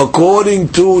 according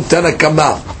to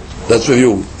Tanakama, let's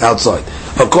review outside.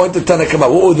 According to Tanakama,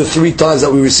 what were the 3 times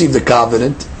that we received the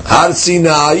covenant? Har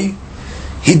Sinai,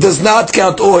 he does not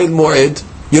count Ohel Moed.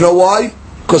 You know why?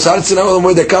 Because Har Sinai and Ohel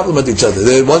Moed, they complement each other.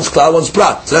 One's Klal, one's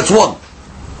Prat. So that's one.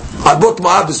 Arbot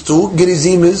Moab is 2,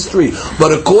 Gerizim is 3.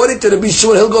 But according to Rabbi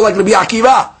Shimon, he'll go like Rabbi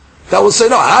Akiva. That will say,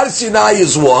 no, Har Sinai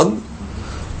is 1,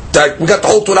 that we got the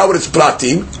whole Torah with its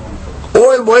Pratim.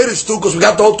 Oil Moed is 2, because we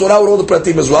got the whole Torah with all the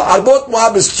Pratim as well. Arbot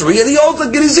Moab is 3, and he holds the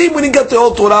Gerizim, we didn't get the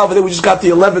whole Torah over there, we just got the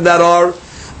 11 that are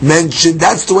mentioned.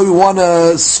 That's the way we want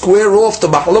to square off the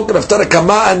Machlok and Haftarah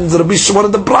Kama and Rabbi Shimon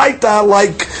and the Braita,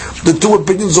 like the two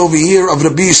opinions over here of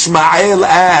Rabbi Ishmael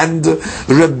and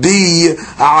Rabbi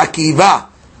Akiva.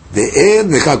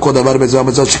 And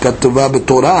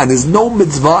there's no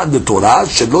mitzvah in the Torah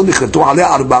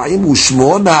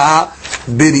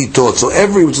so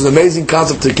every, which is an amazing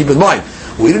concept to keep in mind,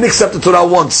 we didn't accept the Torah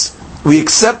once, we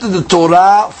accepted the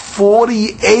Torah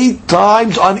 48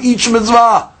 times on each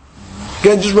mitzvah.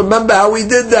 Again, just remember how we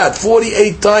did that.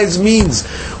 48 times means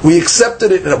we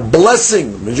accepted it in a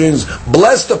blessing. Which means,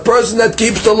 bless the person that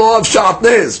keeps the law of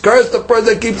Shatnez, curse the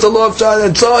person that keeps the law of Shatnez,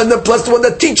 and so on, and then bless the one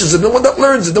that teaches it, the one that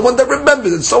learns it, the one that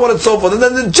remembers it, and so on and so forth. And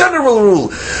then the general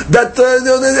rule, that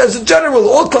as a general,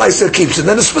 all Klaisa keeps it, and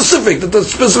then a specific, that the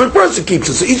specific person keeps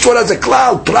it. So each one has a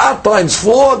cloud, Prat times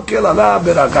 4, so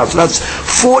that's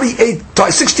 48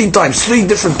 times, 16 times, 3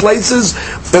 different places.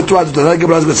 That's why the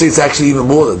Gemara is going to say it's actually even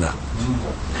more than that.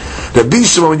 Rabbi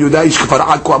Shimon Yehuda ish kfar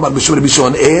Akko amar b'shem Rabbi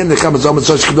Shimon en lekam zom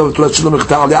mitzvah shekibla v'tulat shalom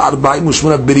nekta alei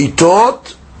 48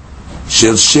 beritot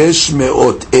shel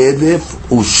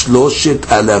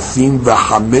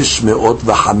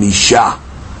 603,505.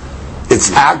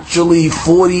 It's actually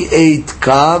 48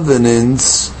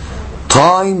 covenants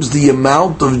times the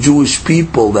amount of Jewish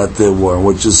people that there were,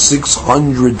 which is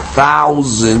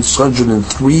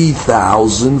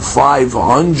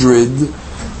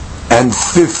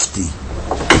 603,550.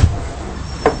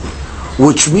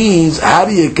 Which means, how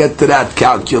do you get to that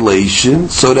calculation?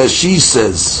 So that she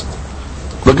says,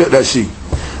 look at Rashi.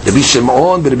 Rabbi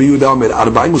Shimon Rabbi Yehuda Omer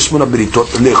 48 בריתות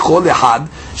לכל אחד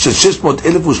של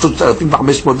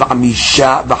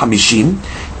 600,3,550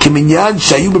 כמניין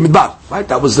שהיו במדבר. Right?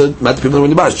 That was the amount of people in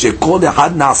the Midbar. שכל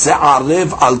אחד נעשה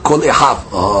ערב על כל אחד.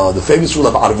 The famous rule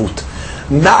of ערבות.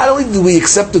 Not only do we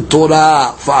accept the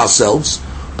Torah for ourselves,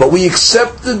 but we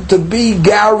accepted to be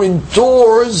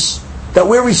guarantors that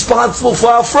we're responsible for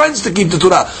our friends to keep the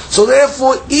Torah. So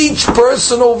therefore, each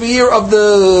person over here of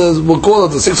the, we'll call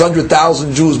it the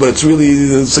 600,000 Jews, but it's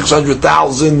really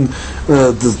 600,000,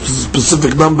 the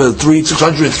specific number,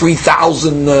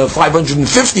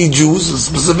 603,550 Jews, a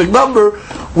specific number,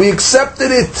 we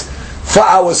accepted it for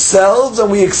ourselves,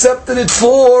 and we accepted it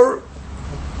for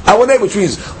our neighbor, which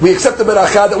means we accept the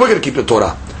Berachah that we're going to keep the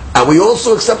Torah. And we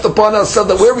also accept upon ourselves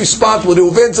that we're responsible. The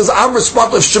Reuven says, I'm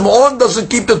responsible. If Shimon doesn't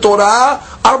keep the Torah,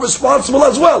 I'm responsible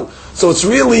as well. So it's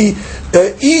really,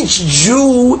 each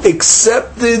Jew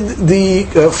accepted the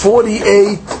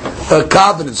 48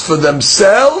 covenants for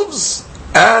themselves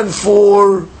and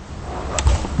for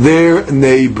their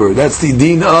neighbor. That's the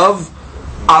deen of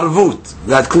Arvut. Is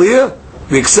that clear?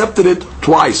 We accepted it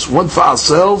twice. One for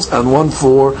ourselves and one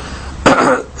for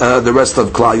the rest of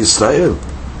Klal Yisrael.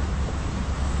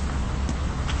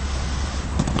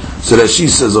 So that she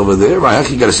says over there,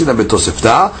 "Vayachik garashina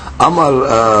betosefta amar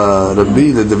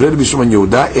Rabbi leDevrei Rabbi Shimon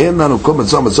Yehuda en lanu kol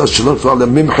mitzvah shalom k'val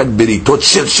lemimchet beritot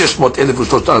shel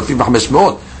 600,000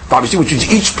 3,550, which means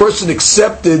each person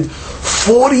accepted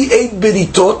 48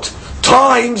 beritot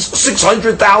times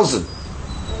 600,000.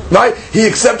 Right? He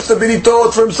accepts the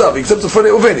beritot for himself. He accepts it for the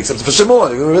Reuven. He accepts it for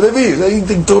Shimon.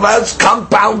 The Torah's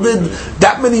compounded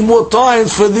that many more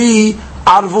times for the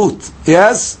Arvut.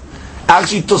 Yes.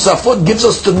 Actually, Tosafot gives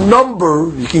us the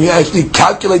number. You can actually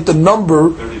calculate the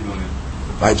number. 30 million.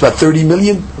 Right, it's about 30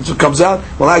 million. That's what comes out.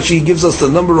 Well, actually, he gives us the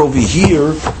number over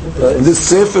here. In this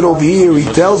Sefer over here, he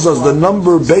tells us the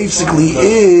number basically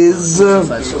is.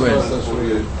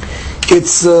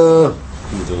 It's. The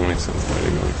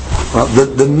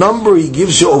number he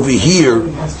gives you over here,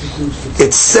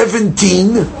 it's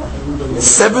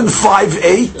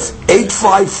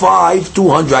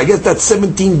 17,758,855,200. I guess that's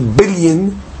 17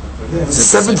 billion.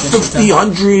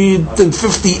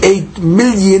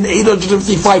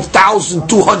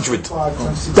 758,855,200.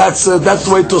 That's the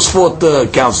way Tosfot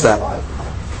counts that.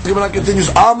 Gemara continues.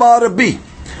 Amar Rabbi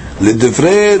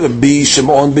leDevrei Rabbi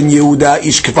Shimon ben Yehuda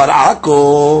ish kfar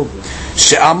Akko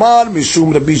she'amar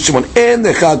mishum Rabbi Shimon en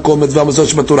lecha kol mitzvah mazal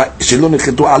sheb'Torah shelo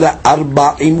nechletu aleh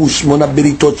 48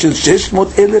 beritot shel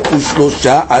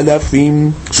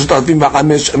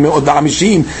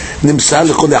 603,550 נמסר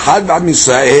לכל אחד ועד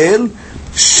מישראל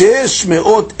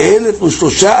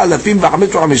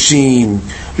 603,550.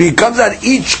 It comes out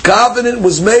each covenant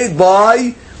was made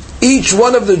by each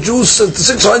one of the Jews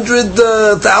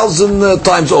 600,000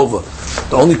 times over.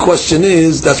 The only question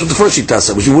is, that's what the first shita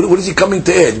said. What is he coming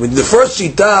to add? When the first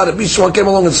shita, Rabbi Shimon came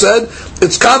along and said,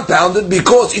 it's compounded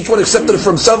because each one accepted it for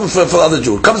himself and for the other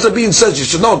Jew. Comes Rabbi and says, you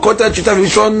should know, according to that shita, Rabbi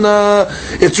Shimon,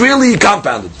 it's really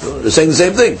compounded. They're saying the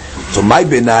same thing. So, my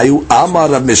benayu, amar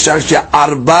Rav Meshach,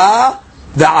 arba,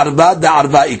 da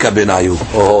ika benayu.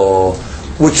 Oh.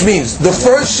 Which means, the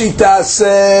first shita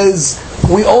says,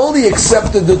 we only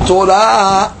accepted the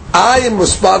Torah, I am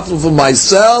responsible for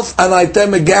myself, and I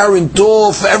am a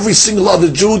guarantor for every single other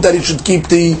Jew that he should keep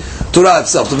the Torah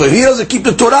itself. So if he doesn't keep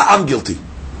the Torah, I'm guilty.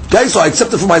 Okay, so I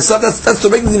accept it for myself, that's the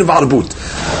regular din of arbut.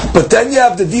 But then you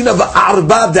have the din of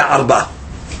arba de arba.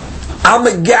 I'm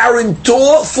a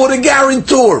guarantor for the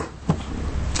guarantor.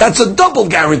 That's a double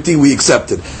guarantee we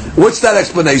accepted. What's that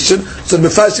explanation? So the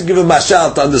Mefash should give a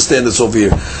mashal to understand this over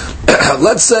here.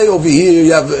 Let's say over here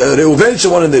you have Reuven,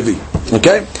 Shimon, and Levi.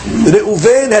 Okay?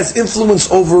 Reuven has influence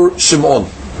over Shimon.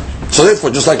 So therefore,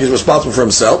 just like he's responsible for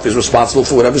himself, he's responsible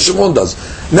for whatever Shimon does.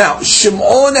 Now,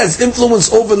 Shimon has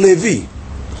influence over Levi.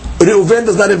 Reuven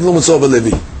does not influence over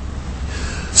Levi.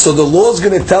 So the law is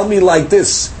going to tell me like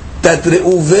this, that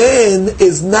Reuven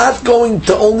is not going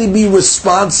to only be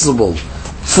responsible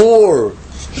for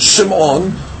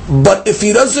Shimon, but if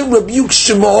he doesn't rebuke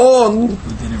Shimon,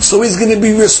 so he's going to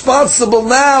be responsible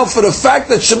now for the fact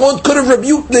that Shimon could have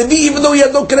rebuked Levi, even though he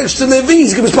had no connection to Levi.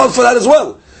 He's going to be responsible for that as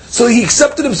well. So he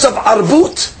accepted himself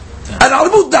arbut, and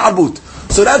arbut da arbut.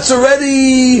 So that's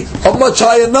already a much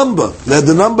higher number.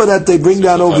 The number that they bring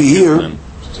down over here, right?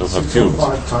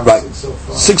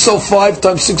 605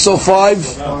 times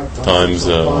 605 times.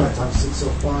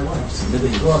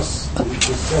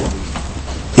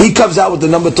 He comes out with the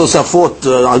number Tosafot.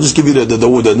 I'll just give you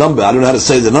the number. I don't know how to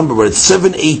say the number, but it's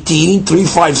 718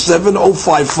 357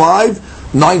 055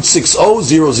 960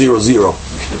 000.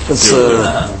 That's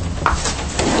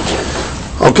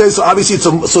okay. So obviously,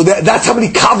 that's how many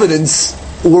covenants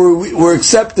were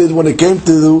accepted when it came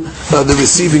to the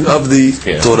receiving of the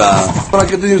Torah.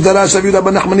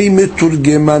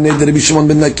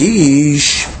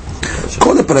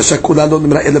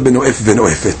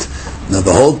 Now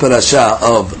the whole parasha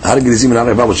of Har Gerizim and Har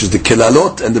Eva, which is the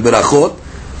Kelalot and the Berachot,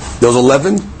 those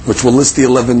 11, which we'll list the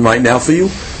 11 right now for you,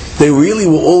 they really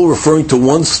were all referring to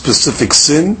one specific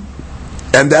sin,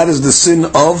 and that is the sin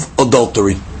of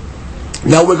adultery.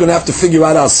 Now we're going to have to figure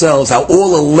out ourselves how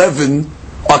all 11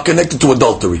 are connected to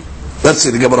adultery. Let's see,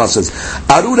 the Gemara says,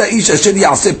 Arura ish asher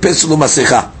ya'aseh peselu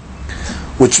masecha,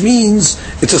 which means,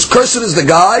 it says, cursed is the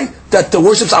guy that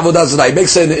worships Avodah Zarah. He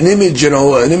makes an image,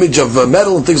 an image of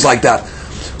metal and things like that.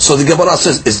 So the Gemara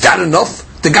says, is that enough?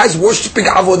 The guy's worshipping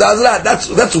Avodah Zarah.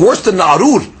 That's worse than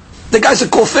Na'arur. The guy's a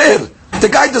kofir. The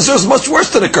guy deserves much worse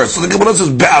than a curse. So the Gemara says,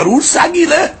 Be'arur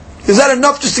sagile? Is that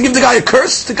enough just to give the guy a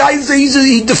curse? The guy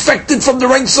he defected from the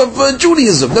ranks of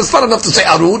Judaism. That's not enough to say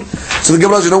Arur. So the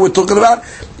Gemara says, you know what we're talking about?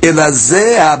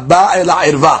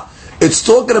 It's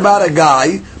talking about a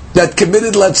guy that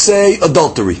committed, let's say,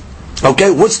 adultery. Okay,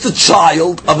 what's the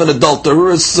child of an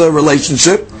adulterous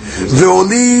relationship?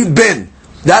 Ve'oli ben.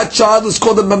 That child is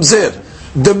called a mamzer.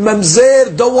 The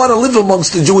mamzer don't want to live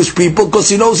amongst the Jewish people because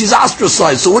he knows he's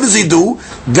ostracized. So what does he do?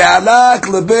 Ve'alak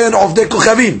leben ovdei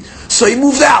kochavim. So he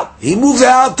moved out. He moved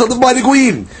out to live by the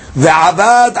goyim.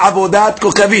 Ve'avad avodat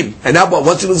kochavim. And now,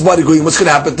 once he lives by the goyim, what's going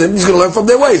to happen to him? He's going to learn from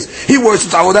their ways. He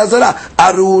worships avodah zarah.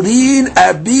 Arurin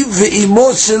abiv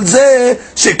ve'imo shel zeh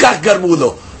shekach garmu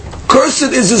lo.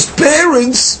 Cursed is his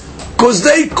parents because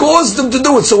they caused him to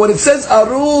do it. So when it says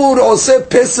arur or say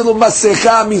pesel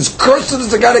masecha, means cursed is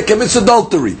the guy that commits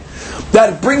adultery,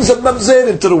 that brings a mamzer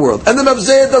into the world, and the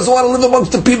mamzer doesn't want to live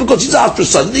amongst the people because she's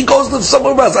ostracized, and he goes to live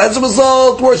somewhere else. As a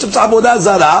result, worships avodah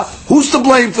zarah. Who's to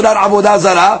blame for that avodah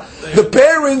zarah? The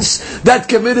parents that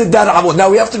committed that avodah. Now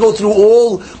we have to go through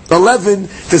all 11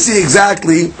 to see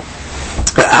exactly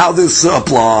how this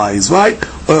applies, right?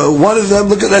 One of them,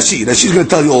 look at Rashi. Rashi's going to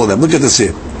tell you all of them. Look at this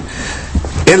here.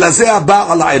 See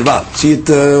it?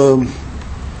 You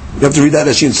have to read that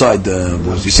Rashi inside.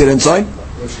 You see it inside?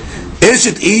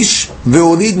 Eshet ish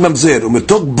ve'olid mamzer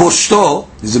u'metok boshto,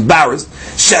 he's embarrassed,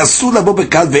 she'asu labo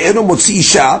bekal ve'eno motzi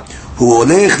isha hu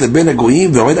olech leben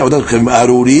hagoyim ve'omed avodat kochavim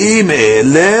arurim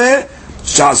ele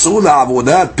she'asu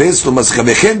la'avodat peslo mascha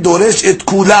ve'chen doresh et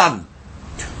kulan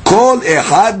kol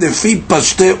echad lefi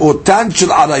pashte otan shel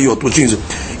arayot, which means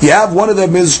you have one of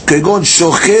them is kegon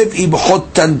shochev im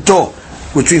chotanto,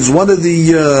 which means one of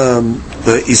the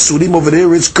isurim over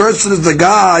there is cursed is the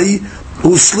guy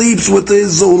who sleeps with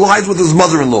who lies with his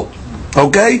mother-in-law.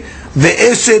 Okay?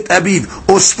 Ve'eshet abiv,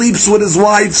 or sleeps with his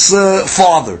wife's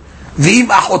father. Ve'im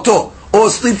achoto, or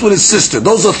sleeps with his sister.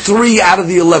 Those are 3 out of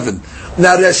the 11.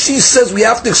 Now Rashi says we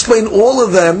have to explain all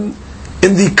of them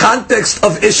in the context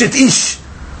of Eshet Ish.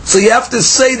 So you have to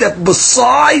say that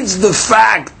besides the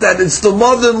fact that it's the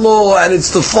mother-in-law and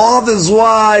it's the father's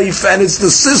wife and it's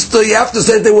the sister, you have to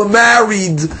say they were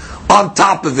married on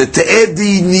top of it. To add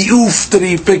the niuf to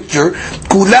the picture,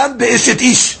 kulan be'eshet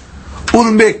ish,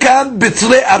 ulmekan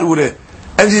betre arure.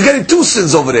 And he's getting two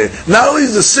sins over there. Not only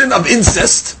is the sin of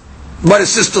incest by the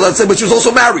sister, let's say, but she was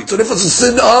also married. So therefore it's a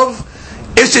sin of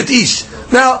eshet ish.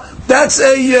 Now, that's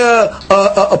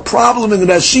a problem in the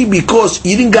Rashi because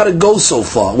you didn't got to go so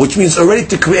far, which means already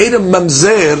to create a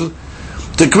mamzer,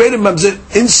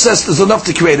 incest is enough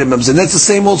to create a mamzer. That's the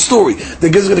same old story. The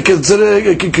guy's going to consider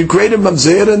create a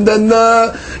mamzer, and then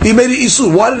he made it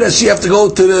isur. Why did Rashi have to go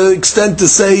to the extent to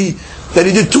say that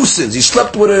he did two sins? He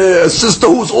slept with a sister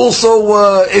who was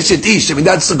also eshet ish. I mean,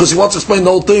 that's because he wants to explain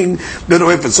the whole thing.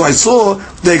 So I saw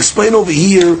they explain over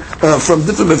here from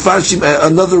different mefashim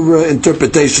another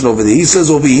interpretation over there. He says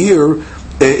over here,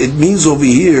 it means over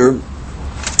here.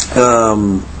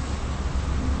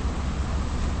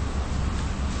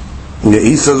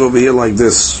 He says over here like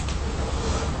this.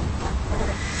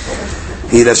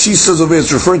 She says over here,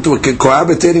 it's referring to a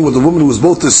cohabitating with a woman who was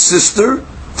both his sister,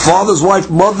 father's wife,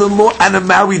 mother-in-law, and a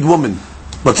married woman.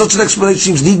 But such an explanation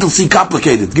seems needlessly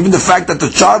complicated, given the fact that the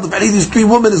child of any of these three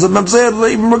women is a mamzer,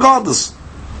 even regardless.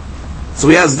 So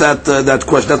he has that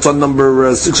question. That's on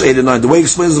number 689. The way he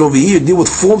explains it over here, deal with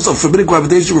forms of forbidden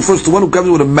cohabitation refers to one who comes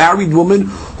with a married woman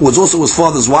who was also his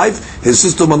father's wife, his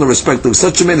sister, mother, respectively.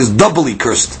 Such a man is doubly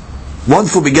cursed. One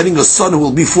for begetting a son who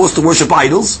will be forced to worship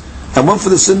idols, and one for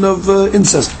the sin of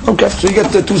incest. Okay, so you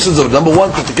get two sins of it. Number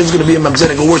one, because the kid's going to be a mamzer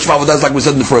and go worship avodas like we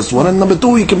said in the first one. And number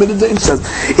two, he committed the incest.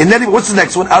 And then, what's the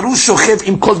next one? Arush shochev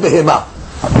im kos behema.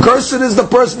 Cursed is the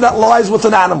person that lies with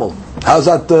an animal. How's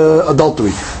that adultery?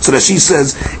 So that she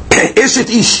says, Eshet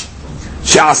ish,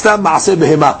 she'asta ma'aseh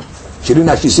behema. She didn't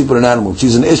actually sleep with an animal.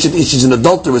 She's an eshet ish, she's an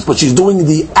adulteress, but she's doing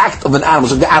the act of an animal.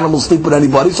 So the animal sleep with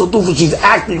anybody, so too, she's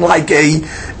acting like a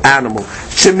animal.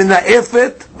 Shemina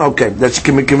efet, okay, that she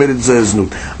committed znut.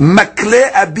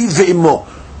 Makle abi ve'imo.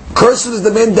 Cursed is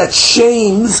the man that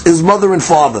shames his mother and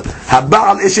father.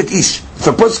 Haba'al eshet ish. If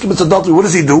a person commits adultery, what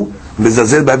does he do?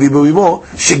 Mezazel ba'avi ve'imo,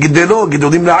 shegidelo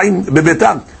gidolim ra'im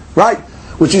bebetam. Right?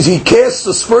 Which is he casts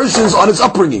aspersions on his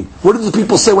upbringing. What do the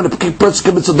people say when a person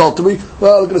commits adultery?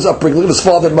 Well, look at his upbringing, look at his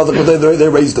father and mother, because they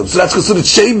raised him. So that's considered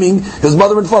shaming his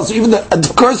mother and father. So even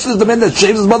the cursed is the man that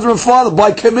shames his mother and father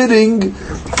by committing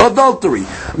adultery.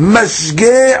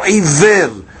 Mashge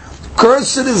iver.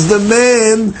 Cursed is the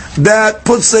man that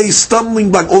puts a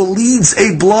stumbling block or leads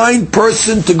a blind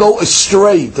person to go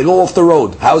astray, to go off the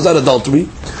road. How is that adultery?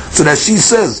 So that she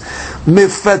says,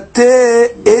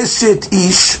 Mefate eshet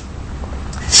ish,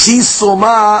 she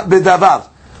soma bedavar,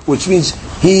 which means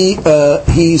he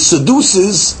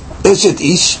seduces eshet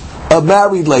ish, a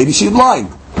married lady. She's blind,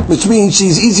 which means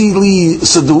she's easily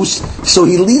seduced. So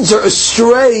he leads her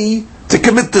astray to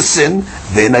commit the sin.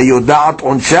 Ve'nayodat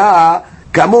onsha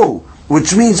kamu,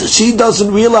 which means she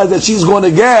doesn't realize that she's going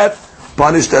to get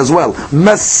punished as well.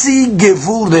 Masi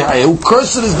gevul re'eu.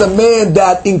 Cursed is the man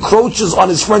that encroaches on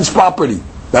his friend's property.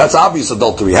 That's obvious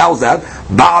adultery. How is that?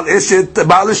 Baal eshet,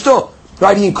 baal ishto.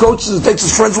 Right, he encroaches and takes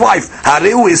his friend's wife.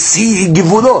 Hareu esi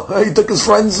givulo. He took his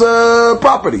friend's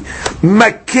property.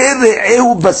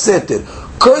 Makereu baseter.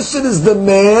 Cursed is the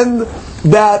man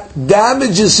that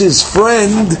damages his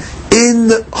friend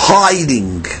in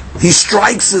hiding. He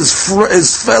strikes his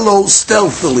fellow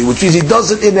stealthily, which means he does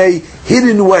it in a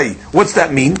hidden way. What's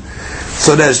that mean?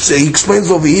 So that he explains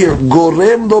over here,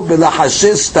 Gorem lo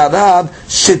belahashes tarab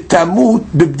shetamut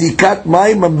bibdikat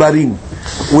mayim ambarim,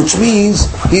 which means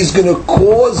he's going to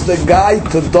cause the guy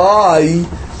to die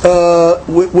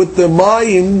with the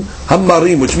mayim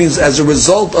hamarim, which means as a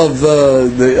result of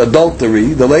the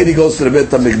adultery, the lady goes to the Beit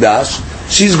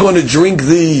HaMikdash, she's going to drink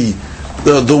the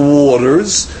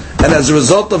waters, and as a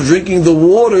result of drinking the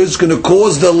waters, it's going to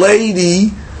cause the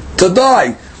lady to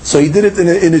die. So he did it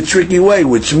in a tricky way,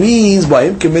 which means by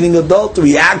him committing adultery,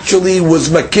 he actually was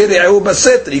makireu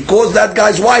baseter. He caused that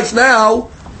guy's wife now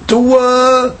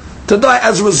to die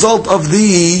as a result of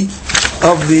the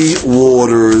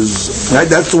waters. Right?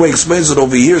 That's the way he explains it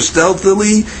over here.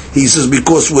 Stealthily, he says,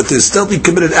 because with his stealthy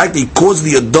committed act, he caused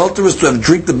the adulteress to have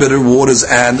drink the bitter waters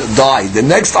and die. The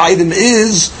next item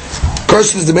is,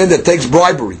 cursed is the man that takes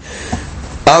bribery.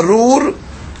 Arur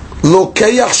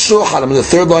Lokeyach shochad. I'm in the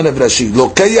third line of Rashi.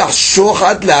 Lokeyach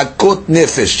shochad le'akot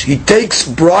nefesh. He takes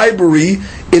bribery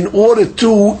in order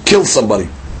to kill somebody.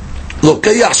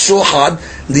 Lokeyach shochad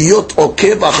liot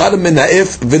okev achar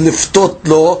menaef v'liftot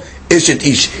lo eshet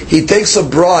ish. He takes a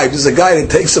bribe. There's a guy that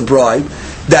takes a bribe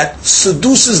that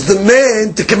seduces the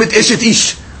man to commit eshet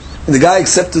ish. And the guy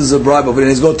accepts his bribe over there,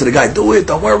 and he's going to the guy, do it,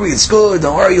 don't worry, it's good,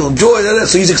 don't worry, you'll enjoy it.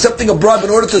 So he's accepting a bribe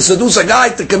in order to seduce a guy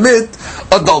to commit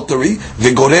adultery.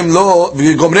 V'gorem lo,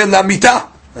 v'gomrem la mita.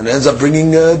 And it ends up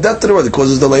bringing death to the world. It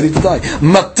causes the lady to die.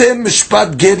 Matem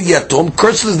mishpat ger yatom.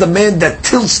 Cursed is the man that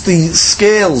tilts the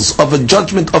scales of a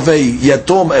judgment of a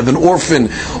yatom, of an orphan,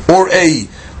 or a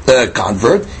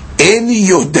convert. Any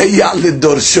yodeya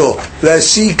lidorsho.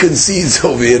 Rashi concedes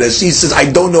over here. Rashi says,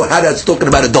 I don't know how that's talking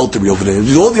about adultery over there.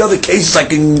 All the other cases, I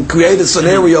can create a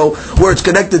scenario where it's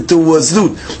connected to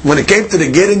znut. When it came to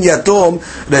the ger and yatom,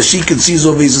 Rashi concedes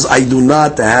over here. He says, I do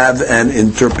not have an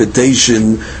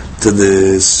interpretation to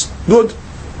this. Good.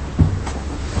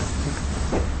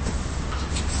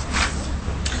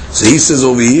 So he says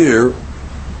over here,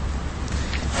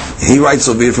 he writes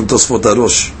over here from Tosfot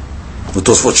Arosh, from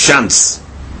Tosfot Shams.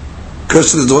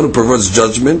 Cursed is the one who perverts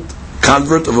judgment,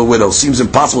 convert of a widow. Seems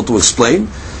impossible to explain,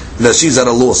 that she's at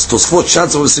a loss. Tosfot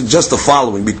Shams would suggest the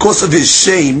following: because of his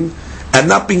shame and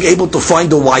not being able to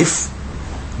find a wife,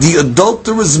 the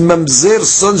adulterous mamzer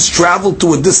sons travel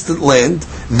to a distant land.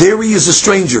 There he is a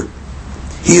stranger.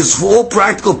 He is for all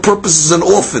practical purposes an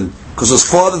orphan, because his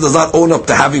father does not own up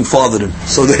to having fathered him.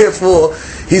 So therefore,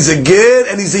 he's a ger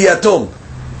and he's a yatom.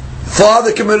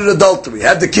 Father committed adultery,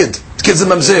 had the kid. The kid's a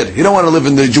mamzer. He don't want to live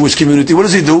in the Jewish community. What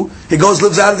does he do? He goes,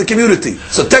 lives out of the community.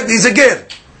 So technically he's a ger.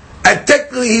 And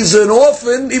technically he's an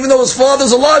orphan, even though his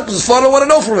father's alive, because his father don't want to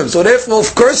know from him. So therefore,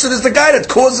 cursed is the guy that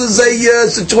causes a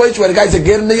situation where the guy's a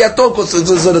ger and the yatom, because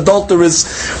it's an adulterous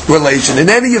relation. In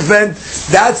any event,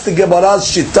 that's the Gemara's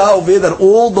shita over here, that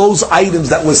all those items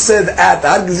that were said at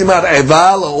Har Gezimah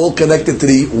Eval are all connected to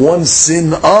the one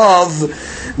sin of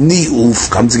Ni'uf.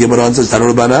 Comes the Gemara and says,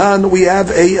 we have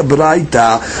a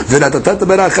braita.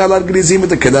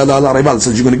 It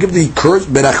says you're going to give the curse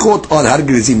berachot on Har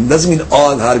Gerizim. Doesn't mean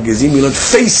on Har Gerizim. You learn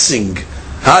facing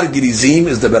Har Gerizim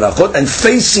is the berachot, and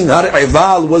facing Har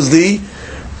Eval was the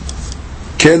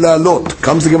kelalot.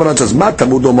 Comes the Gemara and says, Ma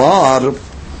tamud omar.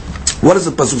 What is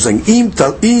the pasuk saying? Im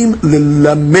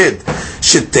lilamed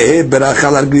sheteh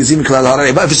berachal Har Gerizim klal Har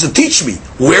Eval. If it's to teach me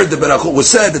where the berachot was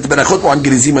said, that the berachot were on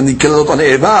Gerizim and the kelalot on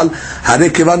Eval, hare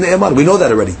kevan ne'emar. We know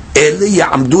that already. Ele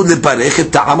ya'amdu leparech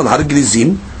et ta'am al Har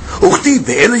Gerizim uchtid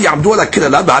ve'ele ya'amdu ala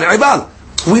kelalat b'Har Eval.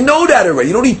 We know that already.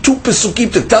 You don't need two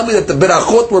pesukim to tell me that the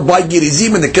berachot were by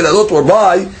Gerizim and the kelalot were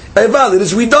by Eval. It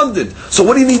is redundant. So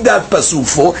what do you need that pasuk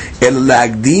for? El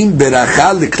lagdim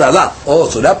berachal leklala. Oh,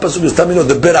 so that pasuk is telling me, no,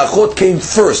 the berachot came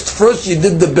first. First you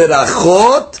did the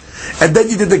berachot, and then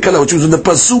you did the kelalot. Which was when the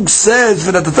pasuk says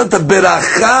v'natatata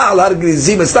beracha al Har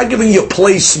Gerizim. It's not giving you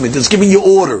placement. It's giving you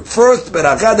order. First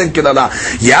beracha, then kelala.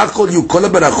 Yachol you kol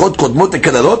berachot kodmot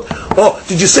kelalot. Oh,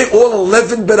 did you say all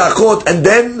 11 berachot and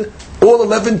then all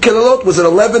 11 kelalot? Was it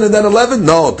 11 and then 11?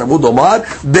 No. Tamud Omar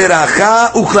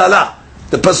beracha uklala.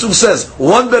 The pasuk says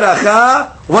one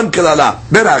beracha, one kelala.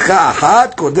 Beracha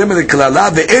achat kodemet kelala,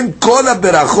 ve'en kol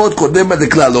berachot kodemet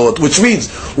klalot. Which means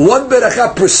one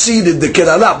beracha preceded the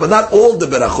kelala, but not all the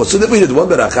berachot. So then we did one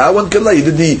beracha, one kelala. You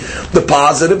did the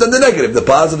positive, then the negative. The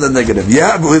positive, then the negative.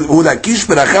 Yeah, ulakish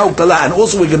beracha uklala. And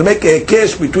also we're going to make a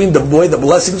cash between the way the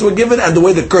blessings were given and the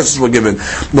way the curses were given.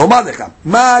 No malecha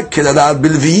ma kelala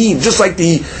bilviim. Just like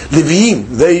the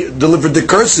Leviim, they delivered the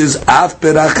curses. Af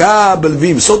beracha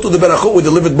bilviim. So to the berachot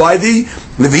delivered by the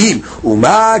Leviim.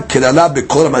 Uma kelala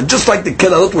bekolam. And just like the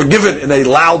kelalot were given in a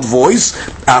loud voice,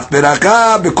 af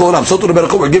beracha bekolam. So to the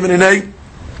berachot were given in a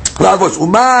loud voice.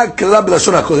 Uma kelala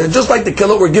b'lashon hakodesh. And just like the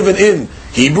kelalot were given in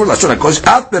Hebrew, lashon hakodesh,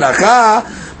 af beracha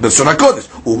b'lashon hakodesh.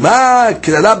 Uma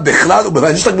kelala bechlal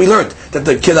u'befan. Just like we learned that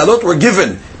the kelalot were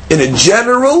given in a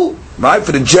general, right,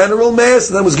 for the general mass,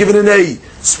 and then was given in a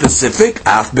specific,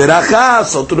 af beracha.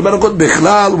 So to the berachot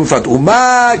bechlal u'befan.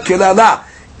 Uma kelala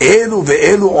Elu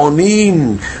ve'elu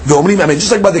onim ve'omrim amen.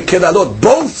 Just like by the kelalot,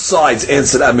 both sides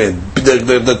answered amen.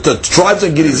 The tribes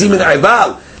of Gerizim and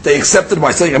Eval, they accepted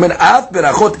by saying amen. Af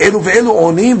berachot elu ve'elu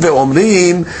onim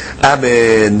ve'omrim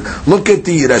amen. Look at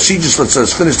the Rashi. Just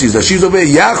let's finish these Rashis over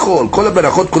here. Yachol kol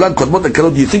berachot kulan kodmot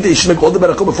lekelot. Do you think that you should make all the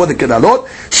berachot before the kelalot?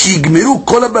 Shigmiru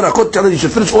kol berachot. You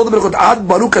should finish all the berachot ad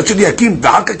baruch asher yakim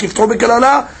v'haka kiftor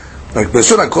bekelala. Like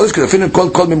B'lashon hakodesh kedafin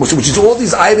kol mimoshe, which is all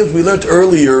these items we learned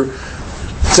earlier.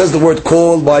 It says the word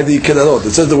called by the kelalot.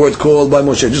 It says the word called by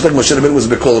Moshe. Just like Moshe Rabbeinu was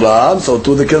Bekol Ram, so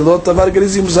to the kelalot of Har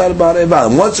Gerizim was Bar Eval.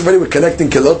 And once already we're connecting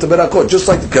kelalot to berakot. Just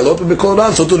like the kelalot of Bekol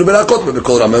Ram, so to the berakot of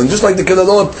Bekol Ram. And just like the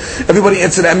kelalot, everybody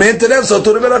answered amen to them, so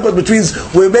to the berakot. Which means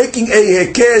we're making a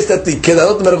hekesh that the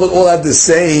kelalot and berakot all have the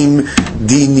same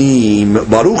dinim.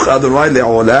 Baruch Adonai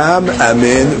le'olam.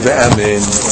 Amen ve'amen.